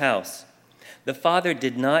Father's house. The Father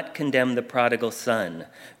did not condemn the prodigal son.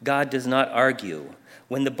 God does not argue.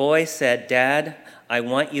 When the boy said, Dad, I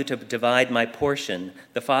want you to divide my portion,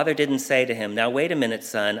 the Father didn't say to him, now wait a minute,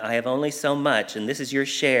 son, I have only so much, and this is your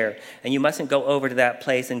share, and you mustn't go over to that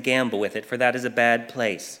place and gamble with it, for that is a bad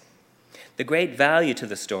place. The great value to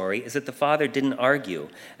the story is that the father didn't argue,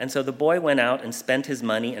 and so the boy went out and spent his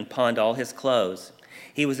money and pawned all his clothes.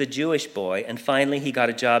 He was a Jewish boy, and finally he got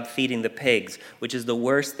a job feeding the pigs, which is the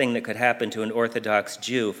worst thing that could happen to an Orthodox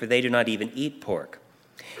Jew, for they do not even eat pork.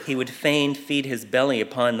 He would fain feed his belly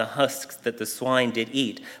upon the husks that the swine did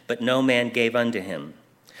eat, but no man gave unto him.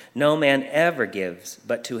 No man ever gives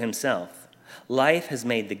but to himself. Life has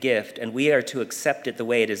made the gift, and we are to accept it the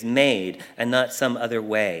way it is made, and not some other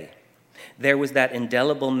way. There was that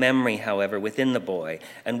indelible memory, however, within the boy,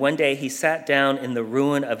 and one day he sat down in the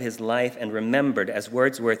ruin of his life and remembered, as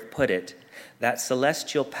Wordsworth put it, that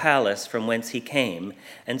celestial palace from whence he came,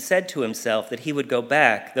 and said to himself that he would go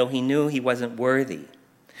back, though he knew he wasn't worthy.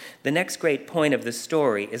 The next great point of the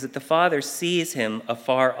story is that the father sees him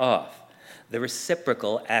afar off, the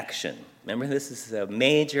reciprocal action. Remember, this is a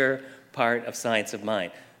major part of Science of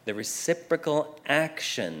Mind, the reciprocal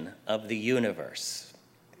action of the universe.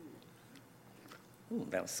 Ooh,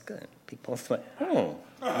 that was good. People went, oh,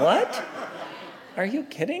 what? Are you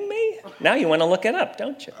kidding me? Now you want to look it up,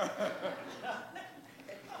 don't you?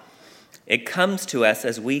 It comes to us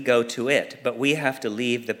as we go to it, but we have to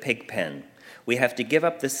leave the pig pen. We have to give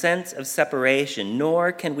up the sense of separation,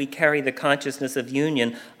 nor can we carry the consciousness of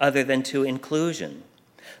union other than to inclusion.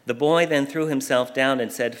 The boy then threw himself down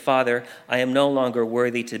and said, Father, I am no longer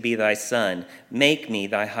worthy to be thy son. Make me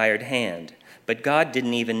thy hired hand. But God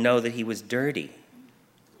didn't even know that he was dirty.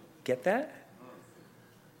 Get that?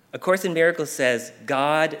 A Course in Miracles says,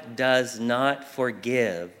 God does not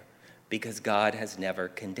forgive because God has never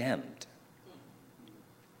condemned.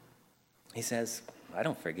 He says, I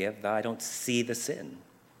don't forgive, though I don't see the sin.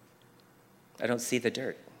 I don't see the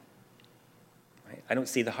dirt. Right? I don't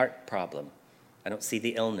see the heart problem. I don't see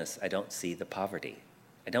the illness. I don't see the poverty.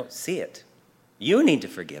 I don't see it. You need to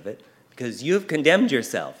forgive it because you've condemned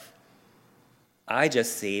yourself. I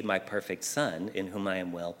just see my perfect son in whom I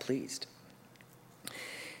am well pleased.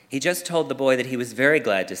 He just told the boy that he was very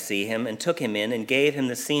glad to see him and took him in and gave him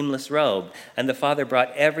the seamless robe. And the father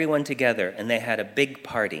brought everyone together and they had a big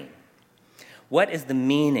party. What is the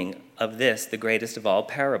meaning of this, the greatest of all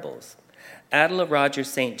parables? Adela Rogers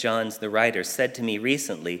St. John's, the writer, said to me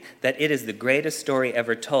recently that it is the greatest story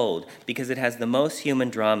ever told because it has the most human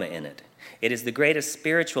drama in it. It is the greatest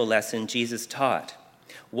spiritual lesson Jesus taught.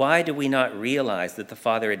 Why do we not realize that the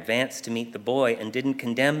father advanced to meet the boy and didn't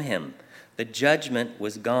condemn him? The judgment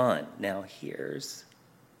was gone. Now here's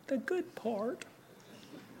the good part.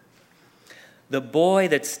 The boy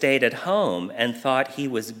that stayed at home and thought he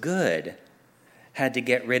was good had to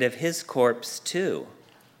get rid of his corpse too.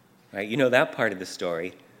 Right? You know that part of the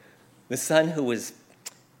story. The son who was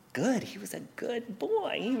good, he was a good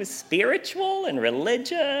boy. He was spiritual and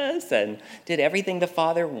religious and did everything the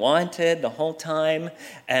father wanted the whole time.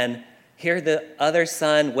 And here the other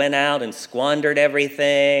son went out and squandered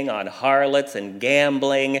everything on harlots and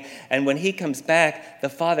gambling. And when he comes back, the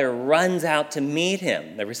father runs out to meet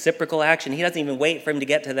him. The reciprocal action. He doesn't even wait for him to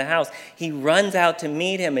get to the house. He runs out to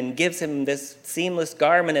meet him and gives him this seamless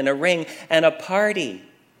garment and a ring and a party.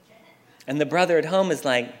 And the brother at home is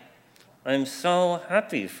like, I'm so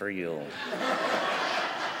happy for you.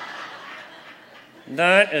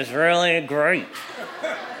 That is really great.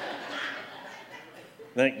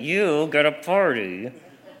 That you got a party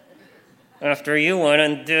after you went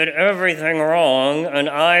and did everything wrong, and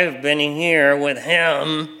I've been here with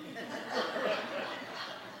him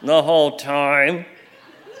the whole time.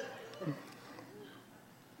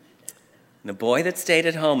 The boy that stayed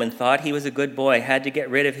at home and thought he was a good boy had to get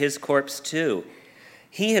rid of his corpse too.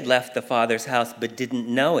 He had left the father's house but didn't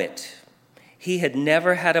know it. He had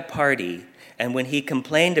never had a party, and when he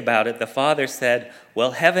complained about it, the father said,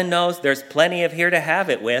 well, heaven knows there's plenty of here to have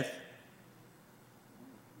it with.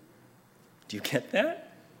 Do you get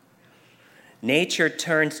that? Nature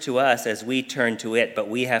turns to us as we turn to it, but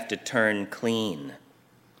we have to turn clean.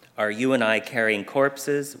 Are you and I carrying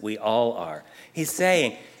corpses? We all are. He's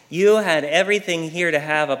saying, you had everything here to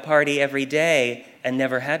have a party every day and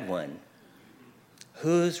never had one.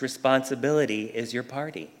 Whose responsibility is your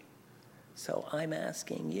party? So I'm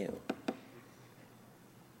asking you.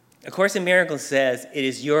 A Course in Miracles says it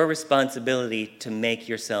is your responsibility to make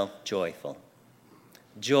yourself joyful.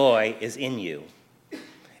 Joy is in you.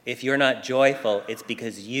 If you're not joyful, it's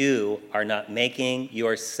because you are not making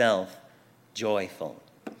yourself joyful.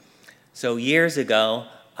 So years ago,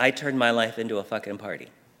 I turned my life into a fucking party.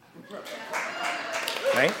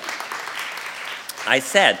 Right? I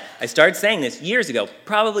started saying this years ago,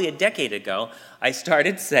 probably a decade ago. I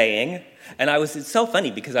started saying, and it's so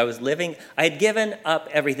funny because I had given up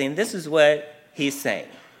everything. This is what he's saying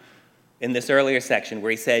in this earlier section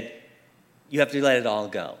where he said, you have to let it all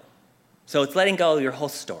go. So it's letting go of your whole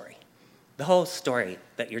story. The whole story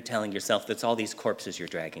that you're telling yourself, that's all these corpses you're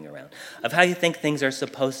dragging around, of how you think things are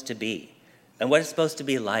supposed to be, and what it's supposed to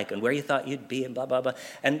be like, and where you thought you'd be, and blah, blah, blah.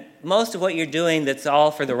 And most of what you're doing, that's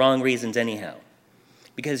all for the wrong reasons anyhow,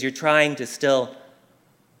 because you're trying to still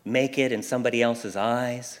make it in somebody else's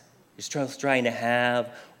eyes. You're still trying to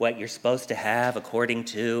have what you're supposed to have according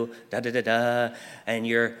to da-da-da-da, and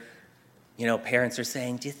your parents are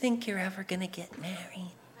saying, do you think you're ever going to get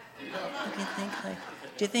married?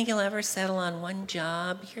 Do you think you'll ever settle on one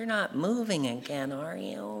job? You're not moving again, are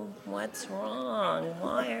you? What's wrong?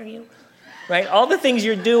 Why are you... Right? All the things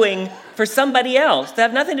you're doing for somebody else that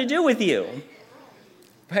have nothing to do with you.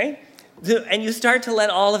 Right? And you start to let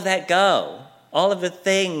all of that go. All of the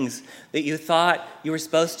things that you thought you were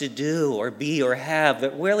supposed to do or be or have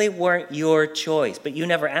that really weren't your choice, but you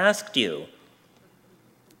never asked you.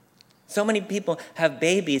 So many people have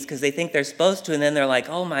babies because they think they're supposed to, and then they're like,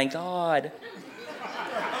 oh my God.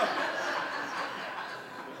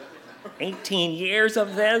 18 years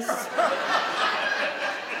of this?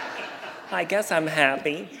 I guess I'm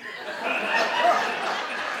happy.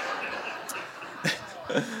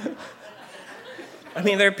 I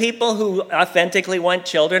mean, there are people who authentically want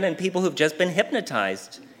children and people who've just been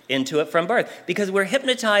hypnotized into it from birth. Because we're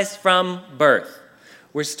hypnotized from birth.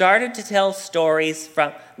 We're started to tell stories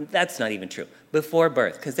from, that's not even true, before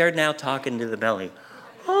birth. Because they're now talking to the belly.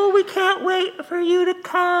 Oh, we can't wait for you to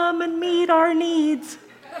come and meet our needs.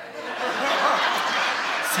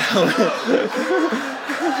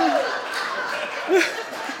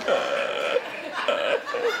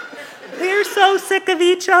 We're so sick of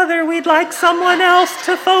each other, we'd like someone else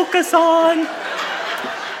to focus on.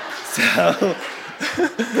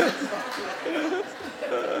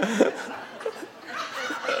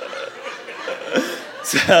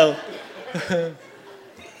 So, oh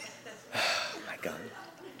my God.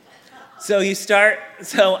 So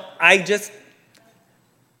I just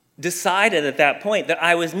decided at that point that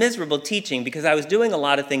I was miserable teaching because I was doing a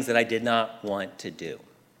lot of things that I did not want to do.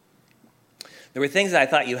 There were things that I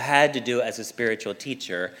thought you had to do as a spiritual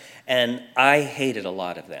teacher, and I hated a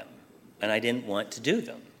lot of them, and I didn't want to do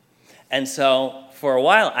them. And so for a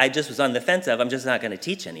while, I just was on the fence of, I'm just not going to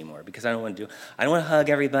teach anymore because I don't want to hug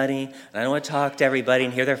everybody, and I don't want to talk to everybody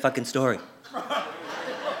and hear their fucking story.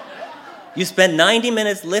 You spend 90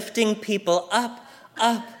 minutes lifting people up,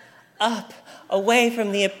 up, up, away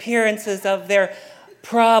from the appearances of their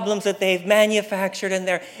problems that they've manufactured, and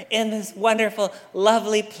they're in this wonderful,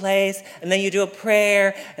 lovely place, and then you do a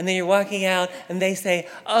prayer, and then you're walking out, and they say,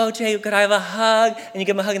 "Oh, Jay, could I have a hug?" And you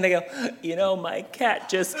give them a hug, and they go, "You know, my cat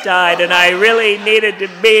just died, and I really needed to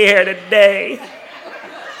be here today."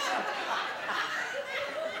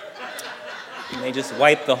 And they just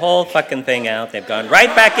wipe the whole fucking thing out. They've gone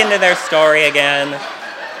right back into their story again.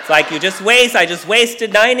 It's like I just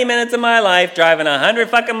wasted 90 minutes of my life driving 100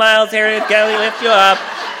 fucking miles here to Kelly lift you up.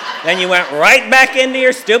 Then you went right back into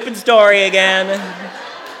your stupid story again.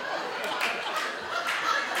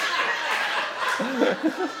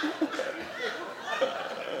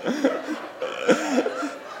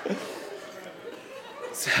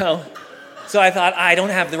 So I thought, I don't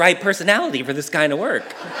have the right personality for this kind of work.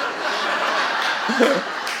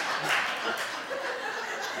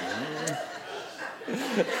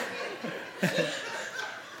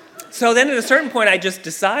 So then at a certain point, I just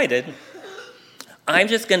decided, I'm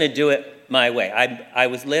just going to do it my way. I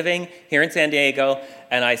was living here in San Diego,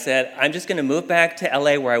 and I said, I'm just going to move back to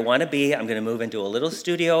LA where I want to be. I'm going to move into a little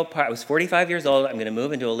studio apartment. I was 45 years old. I'm going to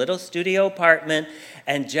move into a little studio apartment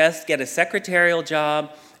and just get a secretarial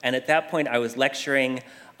job. And at that point, I was lecturing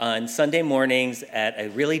on Sunday mornings at a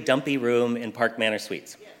really dumpy room in Park Manor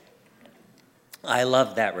Suites. I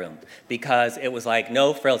loved that room because it was like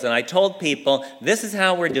no frills. And I told people, this is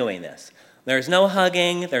how we're doing this. There's no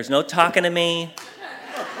hugging. There's no talking to me.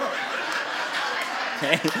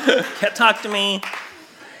 Okay? Can't talk to me.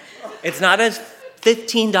 It's not a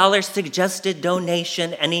 $15 suggested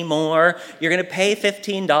donation anymore. You're going to pay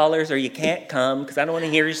 $15 or you can't come because I don't want to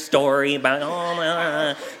hear your story about,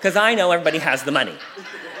 because I know everybody has the money.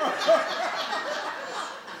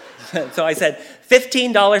 So I said,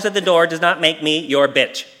 $15 at the door does not make me your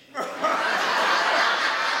bitch.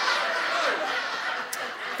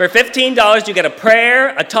 For $15, you get a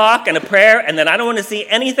prayer, a talk, and a prayer, and then I don't want to see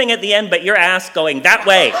anything at the end but your ass going that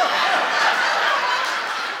way.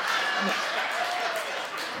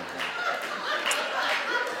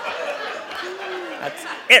 That's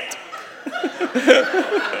it.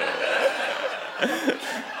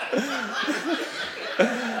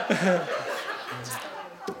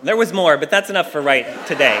 There was more, but that's enough for right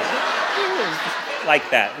today. Like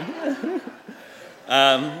that.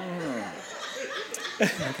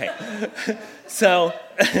 Okay. So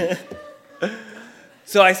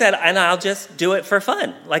I said, and I'll just do it for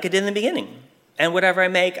fun, like I did in the beginning. And whatever I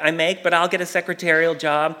make, but I'll get a secretarial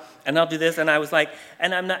job, and I'll do this. And I was like,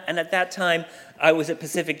 and at that time, I was at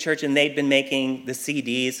Pacific Church, and they'd been making the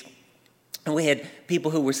CDs. And we had people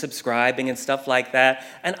who were subscribing and stuff like that.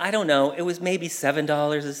 And I don't know, it was maybe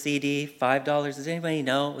 $7 a CD, $5. Does anybody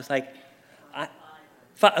know? It was like,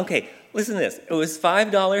 okay, listen to this. It was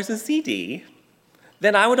 $5 a CD.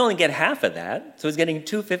 Then I would only get half of that. So I was getting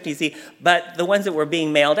 $2.50 CD. But the ones that were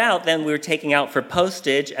being mailed out, then we were taking out for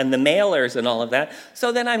postage and the mailers and all of that.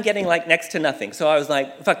 So then I'm getting like next to nothing. So I was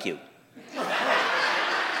like, fuck you.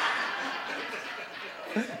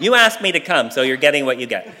 You asked me to come, so you're getting what you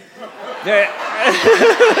get. I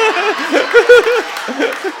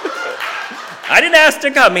didn't ask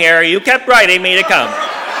to come here. You kept writing me to come.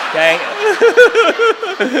 Okay?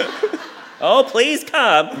 Oh, please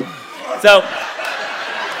come. So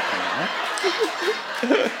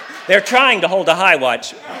they're trying to hold a high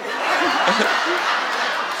watch.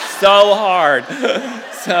 So hard.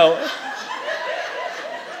 So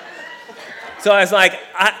I was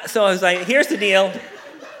like, here's the deal.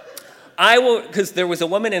 Because there was a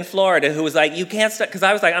woman in Florida who was like, you can't stop, because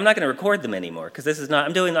I was like, I'm not going to record them anymore, because I'm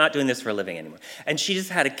not doing this for a living anymore. And she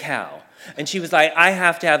just had a cow. And she was like, I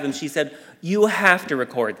have to have them. She said, you have to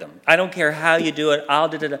record them. I don't care how you do it. I'll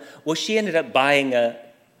do it. Well, she ended up buying a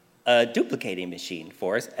duplicating machine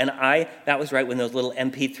for us. And that was right when those little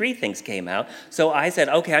MP3 things came out. So I said,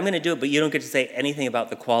 okay, I'm going to do it, but you don't get to say anything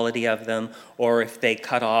about the quality of them or if they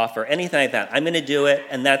cut off or anything like that. I'm going to do it,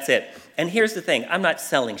 and that's it. And here's the thing. I'm not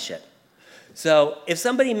selling shit. So if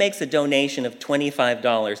somebody makes a donation of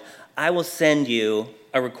 $25, I will send you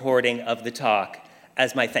a recording of the talk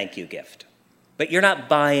as my thank you gift. But you're not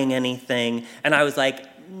buying anything. And I was like,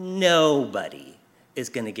 nobody is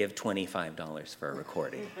going to give $25 for a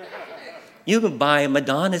recording. You can buy a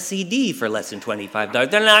Madonna CD for less than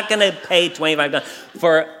 $25. They're not going to pay $25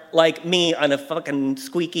 for, like, me on a fucking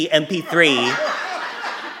squeaky MP3.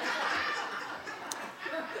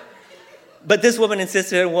 But this woman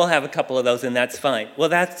insisted, we'll have a couple of those, and that's fine. Well,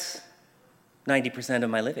 that's 90% of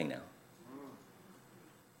my living now.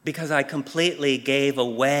 Because I completely gave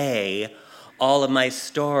away all of my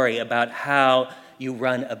story about how you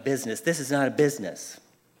run a business. This is not a business.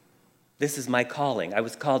 This is my calling. I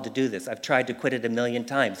was called to do this. I've tried to quit it 1,000,000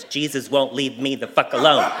 times. Jesus won't leave me the fuck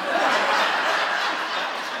alone.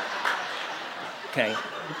 Okay.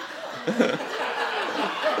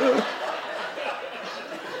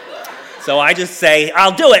 So I just say,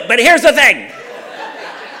 I'll do it, but here's the thing.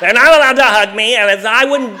 They're not allowed to hug me, and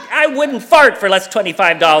I wouldn't fart for less than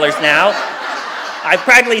 $25 now. I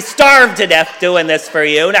practically starved to death doing this for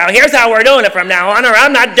you. Now here's how we're doing it from now on, or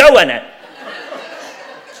I'm not doing it.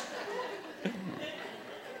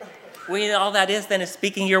 Well, all that is then is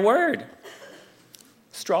speaking your word.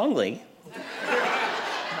 Strongly.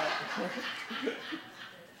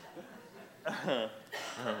 Oh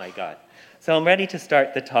my God. So I'm ready to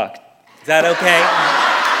start the talk. Is that okay?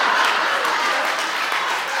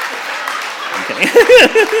 I'm kidding.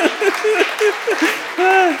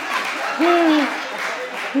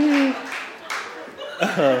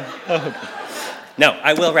 No,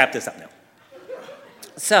 I will wrap this up now.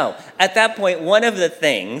 So, at that point, one of the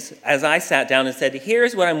things, as I sat down and said,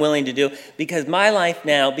 here's what I'm willing to do, because my life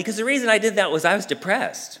now, because the reason I did that was I was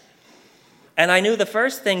depressed. And I knew the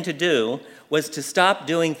first thing to do was to stop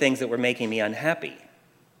doing things that were making me unhappy.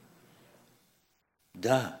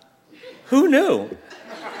 Duh. Who knew?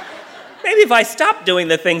 Maybe if I stopped doing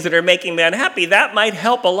the things that are making me unhappy, that might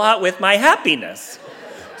help a lot with my happiness.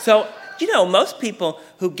 So, most people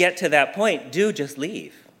who get to that point do just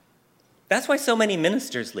leave. That's why so many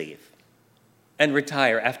ministers leave and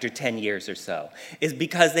retire after 10 years or so, is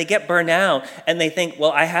because they get burned out and they think,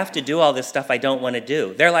 well, I have to do all this stuff I don't want to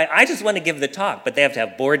do. They're like, I just want to give the talk, but they have to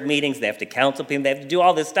have board meetings, they have to counsel people, they have to do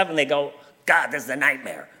all this stuff, and they go, God, this is a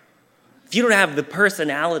nightmare. If you don't have the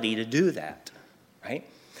personality to do that, right?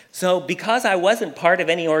 So because I wasn't part of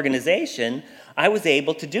any organization, I was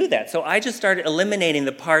able to do that. So I just started eliminating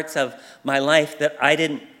the parts of my life that I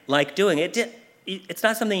didn't like doing. It's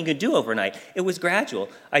not something you can do overnight. It was gradual.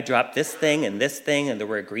 I dropped this thing, and there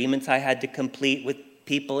were agreements I had to complete with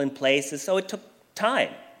people and places, so it took time,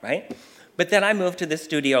 right? But then I moved to the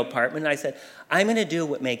studio apartment, and I said, I'm going to do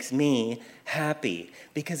what makes me happy,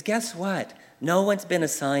 because guess what? No one's been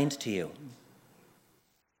assigned to you.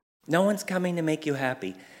 No one's coming to make you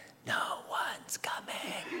happy. No one's coming.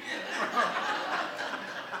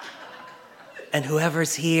 And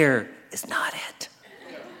whoever's here is not it.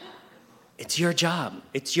 It's your job.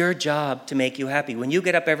 It's your job to make you happy. When you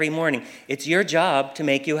get up every morning, it's your job to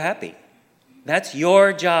make you happy. That's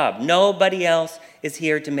your job. Nobody else is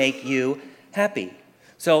here to make you happy.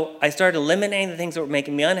 So I started eliminating the things that were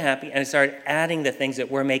making me unhappy, and I started adding the things that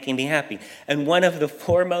were making me happy. And one of the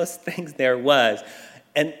foremost things there was,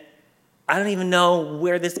 and I don't even know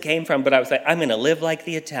where this came from, but I was like, I'm going to live like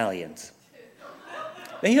the Italians.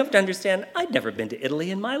 Now you have to understand, I'd never been to Italy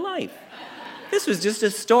in my life. This was just a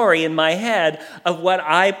story in my head of what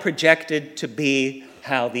I projected to be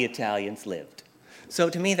how the Italians lived. So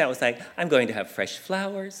to me, that was like, I'm going to have fresh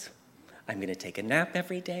flowers. I'm going to take a nap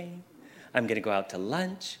every day. I'm going to go out to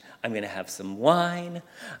lunch. I'm going to have some wine.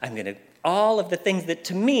 All of the things that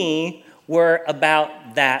to me were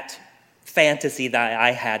about that fantasy that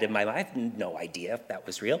I had in my mind. I have no idea if that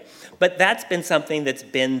was real. But that's been something that's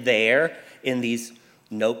been there in these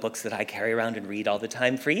notebooks that I carry around and read all the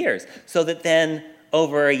time for years. So that then,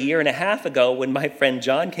 over a year and a half ago, when my friend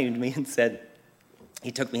John came to me and said,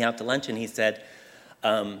 he took me out to lunch and he said,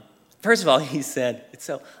 first of all, he said,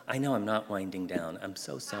 I know I'm not winding down. I'm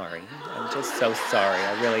so sorry. I'm just so sorry.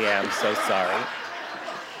 I really am so sorry.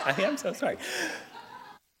 I am so sorry.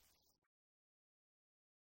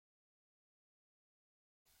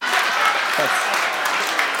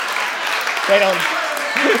 They don't...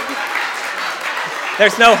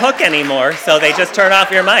 There's no hook anymore, so they just turn off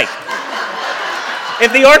your mic.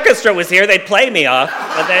 If the orchestra was here, they'd play me off,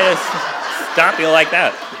 but they just stop you like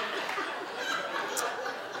that.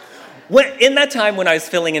 In that time when I was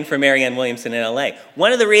filling in for Marianne Williamson in LA,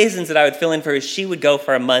 one of the reasons that I would fill in for her is she would go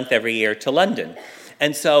for a month every year to London.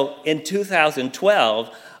 And so in 2012,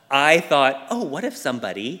 I thought, what if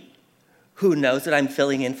somebody who knows that I'm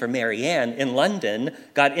filling in for Marianne in London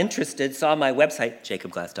got interested, saw my website,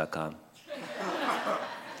 jacobglass.com,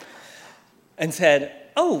 and said,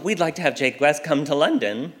 we'd like to have Jacob Glass come to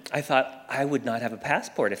London. I thought I would not have a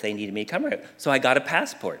passport if they needed me to come here. So I got a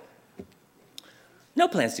passport. No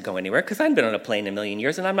plans to go anywhere, because I haven't been on a plane in a million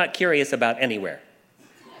years, and I'm not curious about anywhere.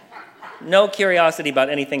 No curiosity about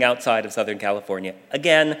anything outside of Southern California.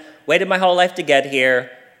 Again, waited my whole life to get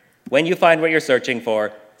here. When you find what you're searching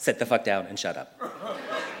for, sit the fuck down and shut up.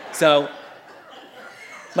 So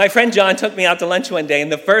my friend John took me out to lunch one day, and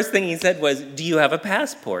the first thing he said was, do you have a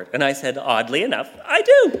passport? And I said, oddly enough, I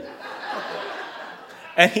do.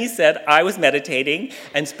 And he said, I was meditating,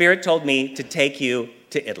 and Spirit told me to take you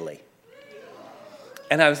to Italy.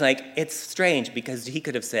 And I was like, it's strange, because he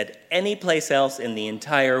could have said any place else in the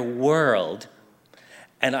entire world,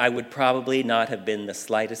 and I would probably not have been the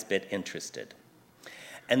slightest bit interested.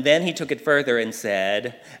 And then he took it further and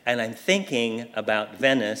said, and I'm thinking about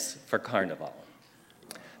Venice for Carnival.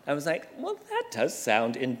 I was like, well, that does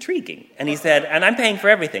sound intriguing. And he said, and I'm paying for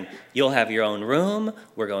everything. You'll have your own room.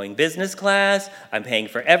 We're going business class. I'm paying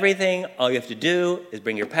for everything. All you have to do is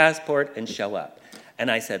bring your passport and show up. And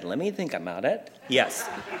I said, let me think about it. Yes.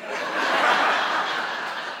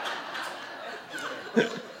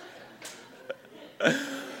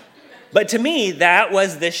 But to me, that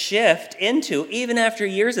was the shift into, even after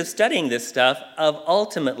years of studying this stuff, of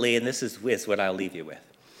ultimately, and this is what I'll leave you with,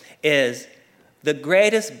 is the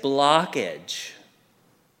greatest blockage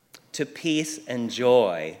to peace and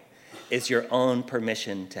joy is your own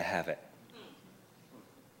permission to have it.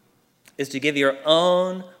 Is to give your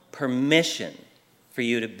own permission for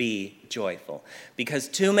you to be joyful. Because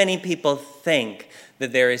too many people think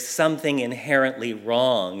that there is something inherently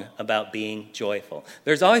wrong about being joyful.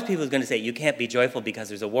 There's always people who's going to say, you can't be joyful because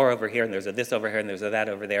there's a war over here, and there's a this over here, and there's a that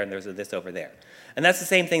over there, and there's a this over there. And that's the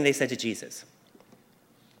same thing they said to Jesus.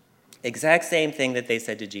 Exact same thing that they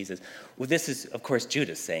said to Jesus. Well, this is, of course,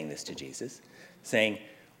 Judas saying this to Jesus, saying,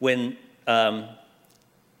 when the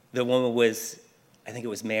woman was, I think it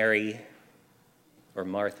was Mary or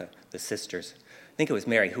Martha, the sisters, I think it was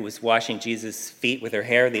Mary, who was washing Jesus' feet with her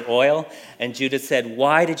hair, the oil, and Judas said,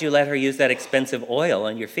 why did you let her use that expensive oil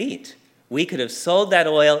on your feet? We could have sold that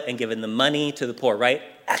oil and given the money to the poor, right?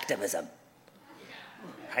 Activism.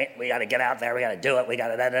 Right? We got to get out there, we got to do it, we got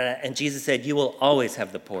to da-da-da. And Jesus said, you will always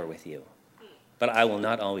have the poor with you, but I will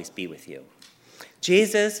not always be with you.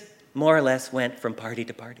 Jesus more or less went from party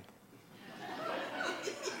to party.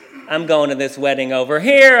 I'm going to this wedding over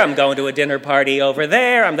here, I'm going to a dinner party over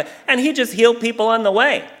there, and he just healed people on the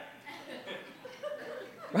way.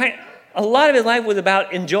 Right? A lot of his life was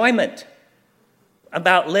about enjoyment,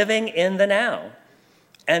 about living in the now.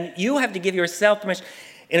 And you have to give yourself permission.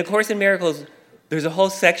 In A Course in Miracles, there's a whole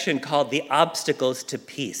section called The Obstacles to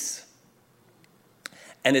Peace.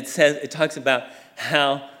 And it talks about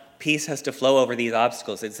how peace has to flow over these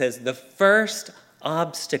obstacles. It says the first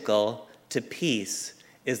obstacle to peace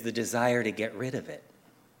is the desire to get rid of it.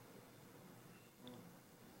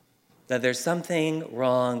 That there's something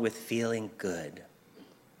wrong with feeling good.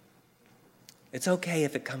 It's okay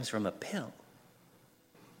if it comes from a pill.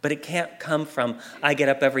 But it can't come from, I get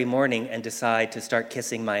up every morning and decide to start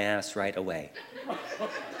kissing my ass right away.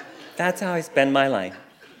 That's how I spend my life.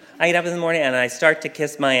 I get up in the morning and I start to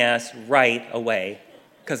kiss my ass right away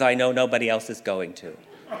because I know nobody else is going to.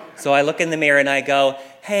 So I look in the mirror and I go,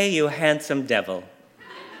 hey, you handsome devil.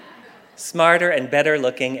 Smarter and better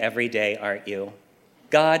looking every day, aren't you?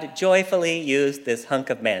 God joyfully used this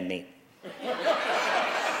hunk of man meat.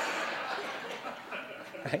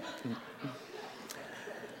 Right?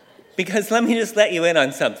 Because let me just let you in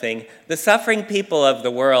on something. The suffering people of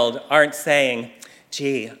the world aren't saying,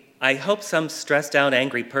 gee, I hope some stressed out,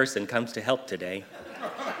 angry person comes to help today.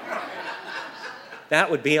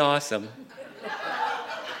 That would be awesome.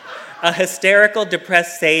 A hysterical,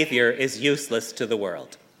 depressed savior is useless to the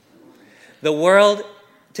world. The world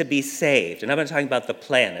to be saved, and I'm not talking about the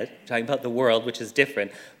planet, I'm talking about the world, which is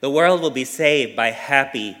different. The world will be saved by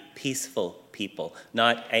happy, peaceful people,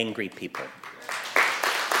 not angry people.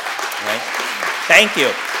 Right? Thank you.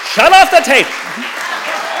 Shut off the tape.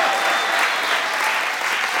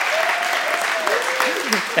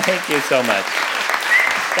 Thank you so much.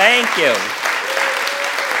 Thank you.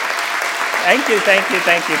 Thank you, thank you,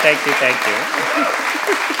 thank you, thank you, thank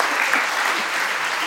you.